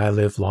thereby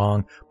live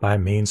long by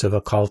means of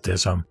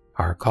occultism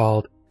are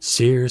called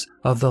seers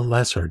of the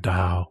lesser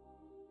Tao.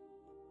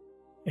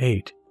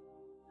 8.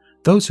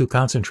 Those who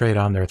concentrate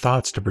on their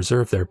thoughts to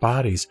preserve their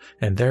bodies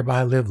and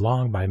thereby live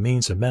long by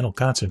means of mental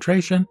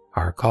concentration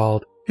are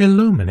called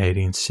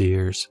illuminating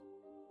seers.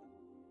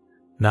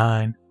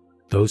 9.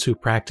 Those who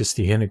practice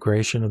the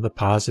integration of the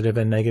positive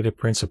and negative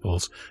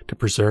principles to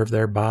preserve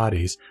their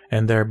bodies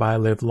and thereby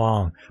live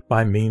long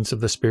by means of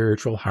the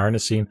spiritual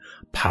harnessing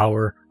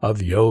power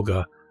of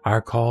yoga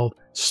are called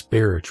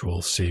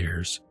spiritual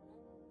seers.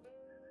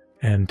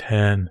 And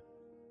 10.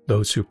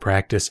 Those who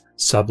practice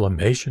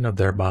sublimation of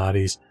their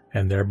bodies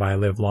and thereby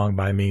live long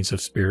by means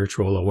of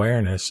spiritual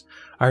awareness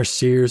are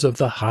seers of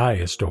the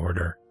highest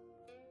order.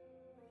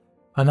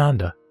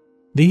 Ananda,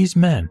 these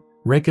men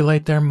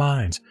regulate their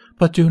minds,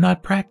 but do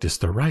not practice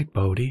the right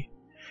Bodhi,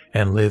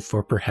 and live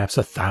for perhaps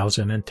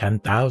 1,000 and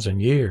 10,000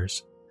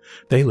 years.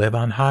 They live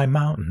on high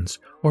mountains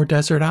or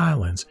desert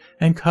islands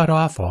and cut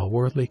off all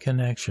worldly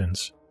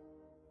connections.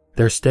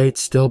 Their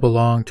states still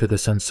belong to the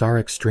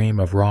samsaric stream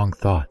of wrong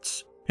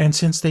thoughts, and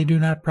since they do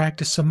not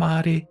practice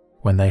samadhi,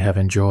 when they have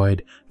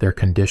enjoyed their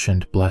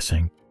conditioned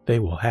blessing, they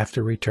will have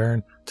to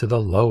return to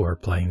the lower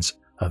planes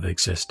of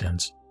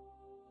existence.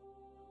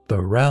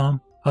 The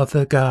realm of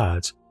the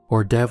gods,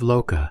 or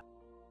Devloka,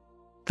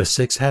 the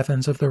 6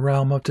 heavens of the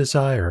realm of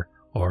desire,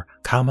 or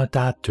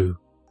Kamadhatu.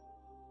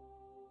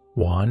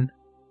 1.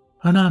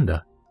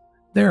 Ananda,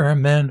 there are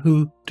men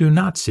who do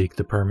not seek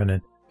the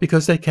permanent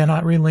because they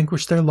cannot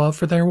relinquish their love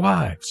for their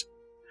wives.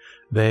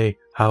 They,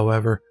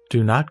 however,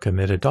 do not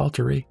commit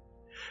adultery,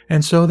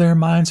 and so their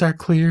minds are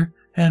clear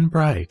and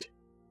bright.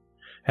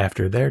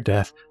 After their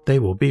death, they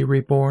will be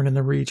reborn in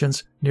the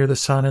regions near the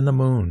sun and the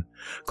moon,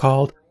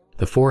 called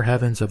the 4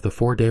 heavens of the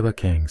 4 Deva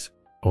kings,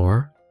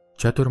 or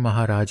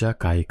Chaturmaharaja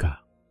Kaika.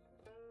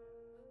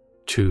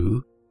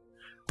 2.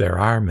 There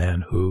are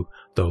men who,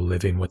 though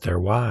living with their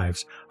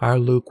wives, are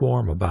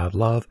lukewarm about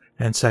love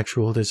and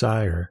sexual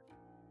desire.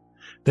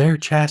 Their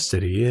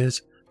chastity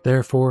is,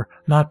 therefore,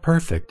 not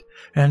perfect,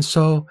 and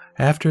so,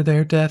 after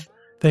their death,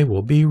 they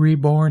will be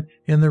reborn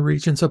in the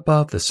regions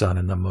above the sun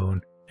and the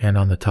moon, and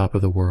on the top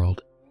of the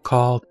world,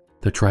 called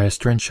the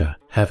Triastrincha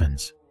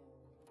heavens.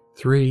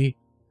 3.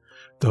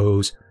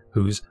 Those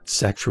whose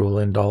sexual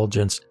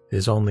indulgence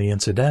is only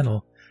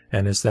incidental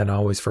and is then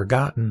always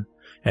forgotten,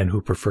 and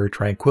who prefer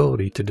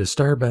tranquility to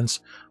disturbance,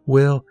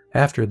 will,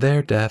 after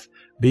their death,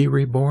 be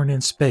reborn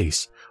in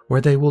space,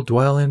 where they will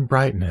dwell in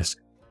brightness,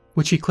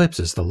 which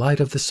eclipses the light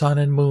of the sun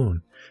and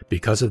moon,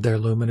 because of their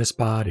luminous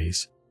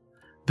bodies.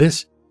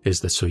 This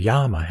is the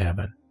Suyama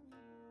heaven.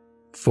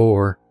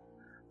 4.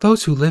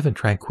 Those who live in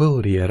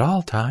tranquility at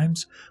all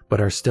times,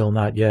 but are still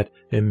not yet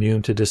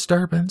immune to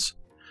disturbance,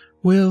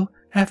 will,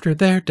 after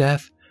their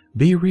death,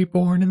 be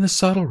reborn in the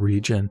subtle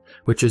region,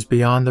 which is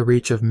beyond the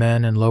reach of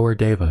men and lower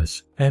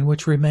devas, and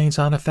which remains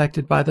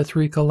unaffected by the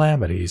 3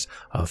 calamities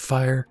of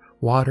fire,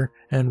 water,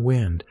 and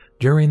wind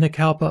during the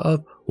kalpa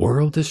of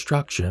world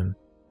destruction.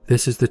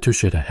 This is the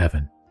Tushita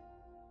heaven.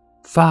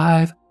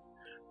 5.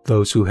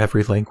 Those who have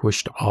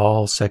relinquished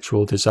all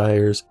sexual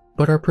desires,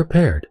 but are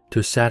prepared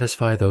to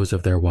satisfy those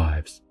of their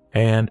wives,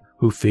 and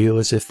who feel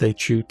as if they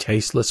chew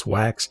tasteless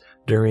wax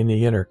during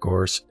the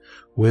intercourse,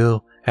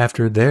 will,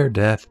 after their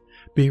death,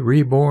 be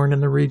reborn in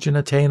the region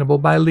attainable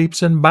by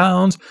leaps and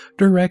bounds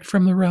direct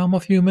from the realm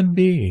of human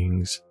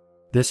beings.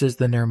 This is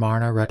the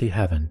Nirmana Rati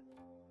heaven.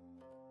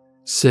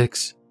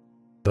 6.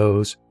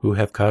 Those who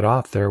have cut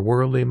off their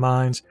worldly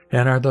minds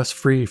and are thus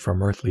free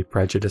from earthly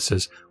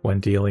prejudices when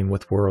dealing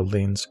with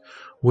worldlings,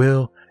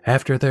 will,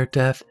 after their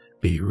death,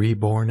 be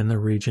reborn in the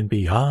region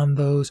beyond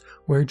those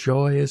where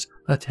joy is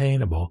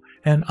attainable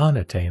and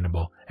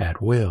unattainable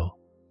at will.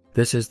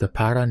 This is the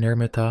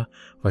Paranirmita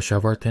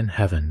Vashavartin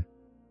heaven.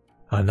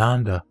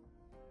 Ananda,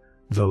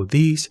 though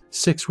these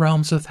 6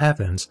 realms of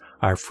heavens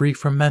are free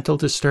from mental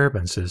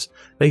disturbances,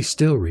 they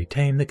still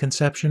retain the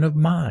conception of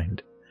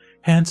mind.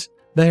 Hence,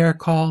 they are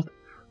called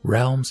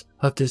realms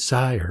of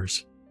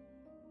desires.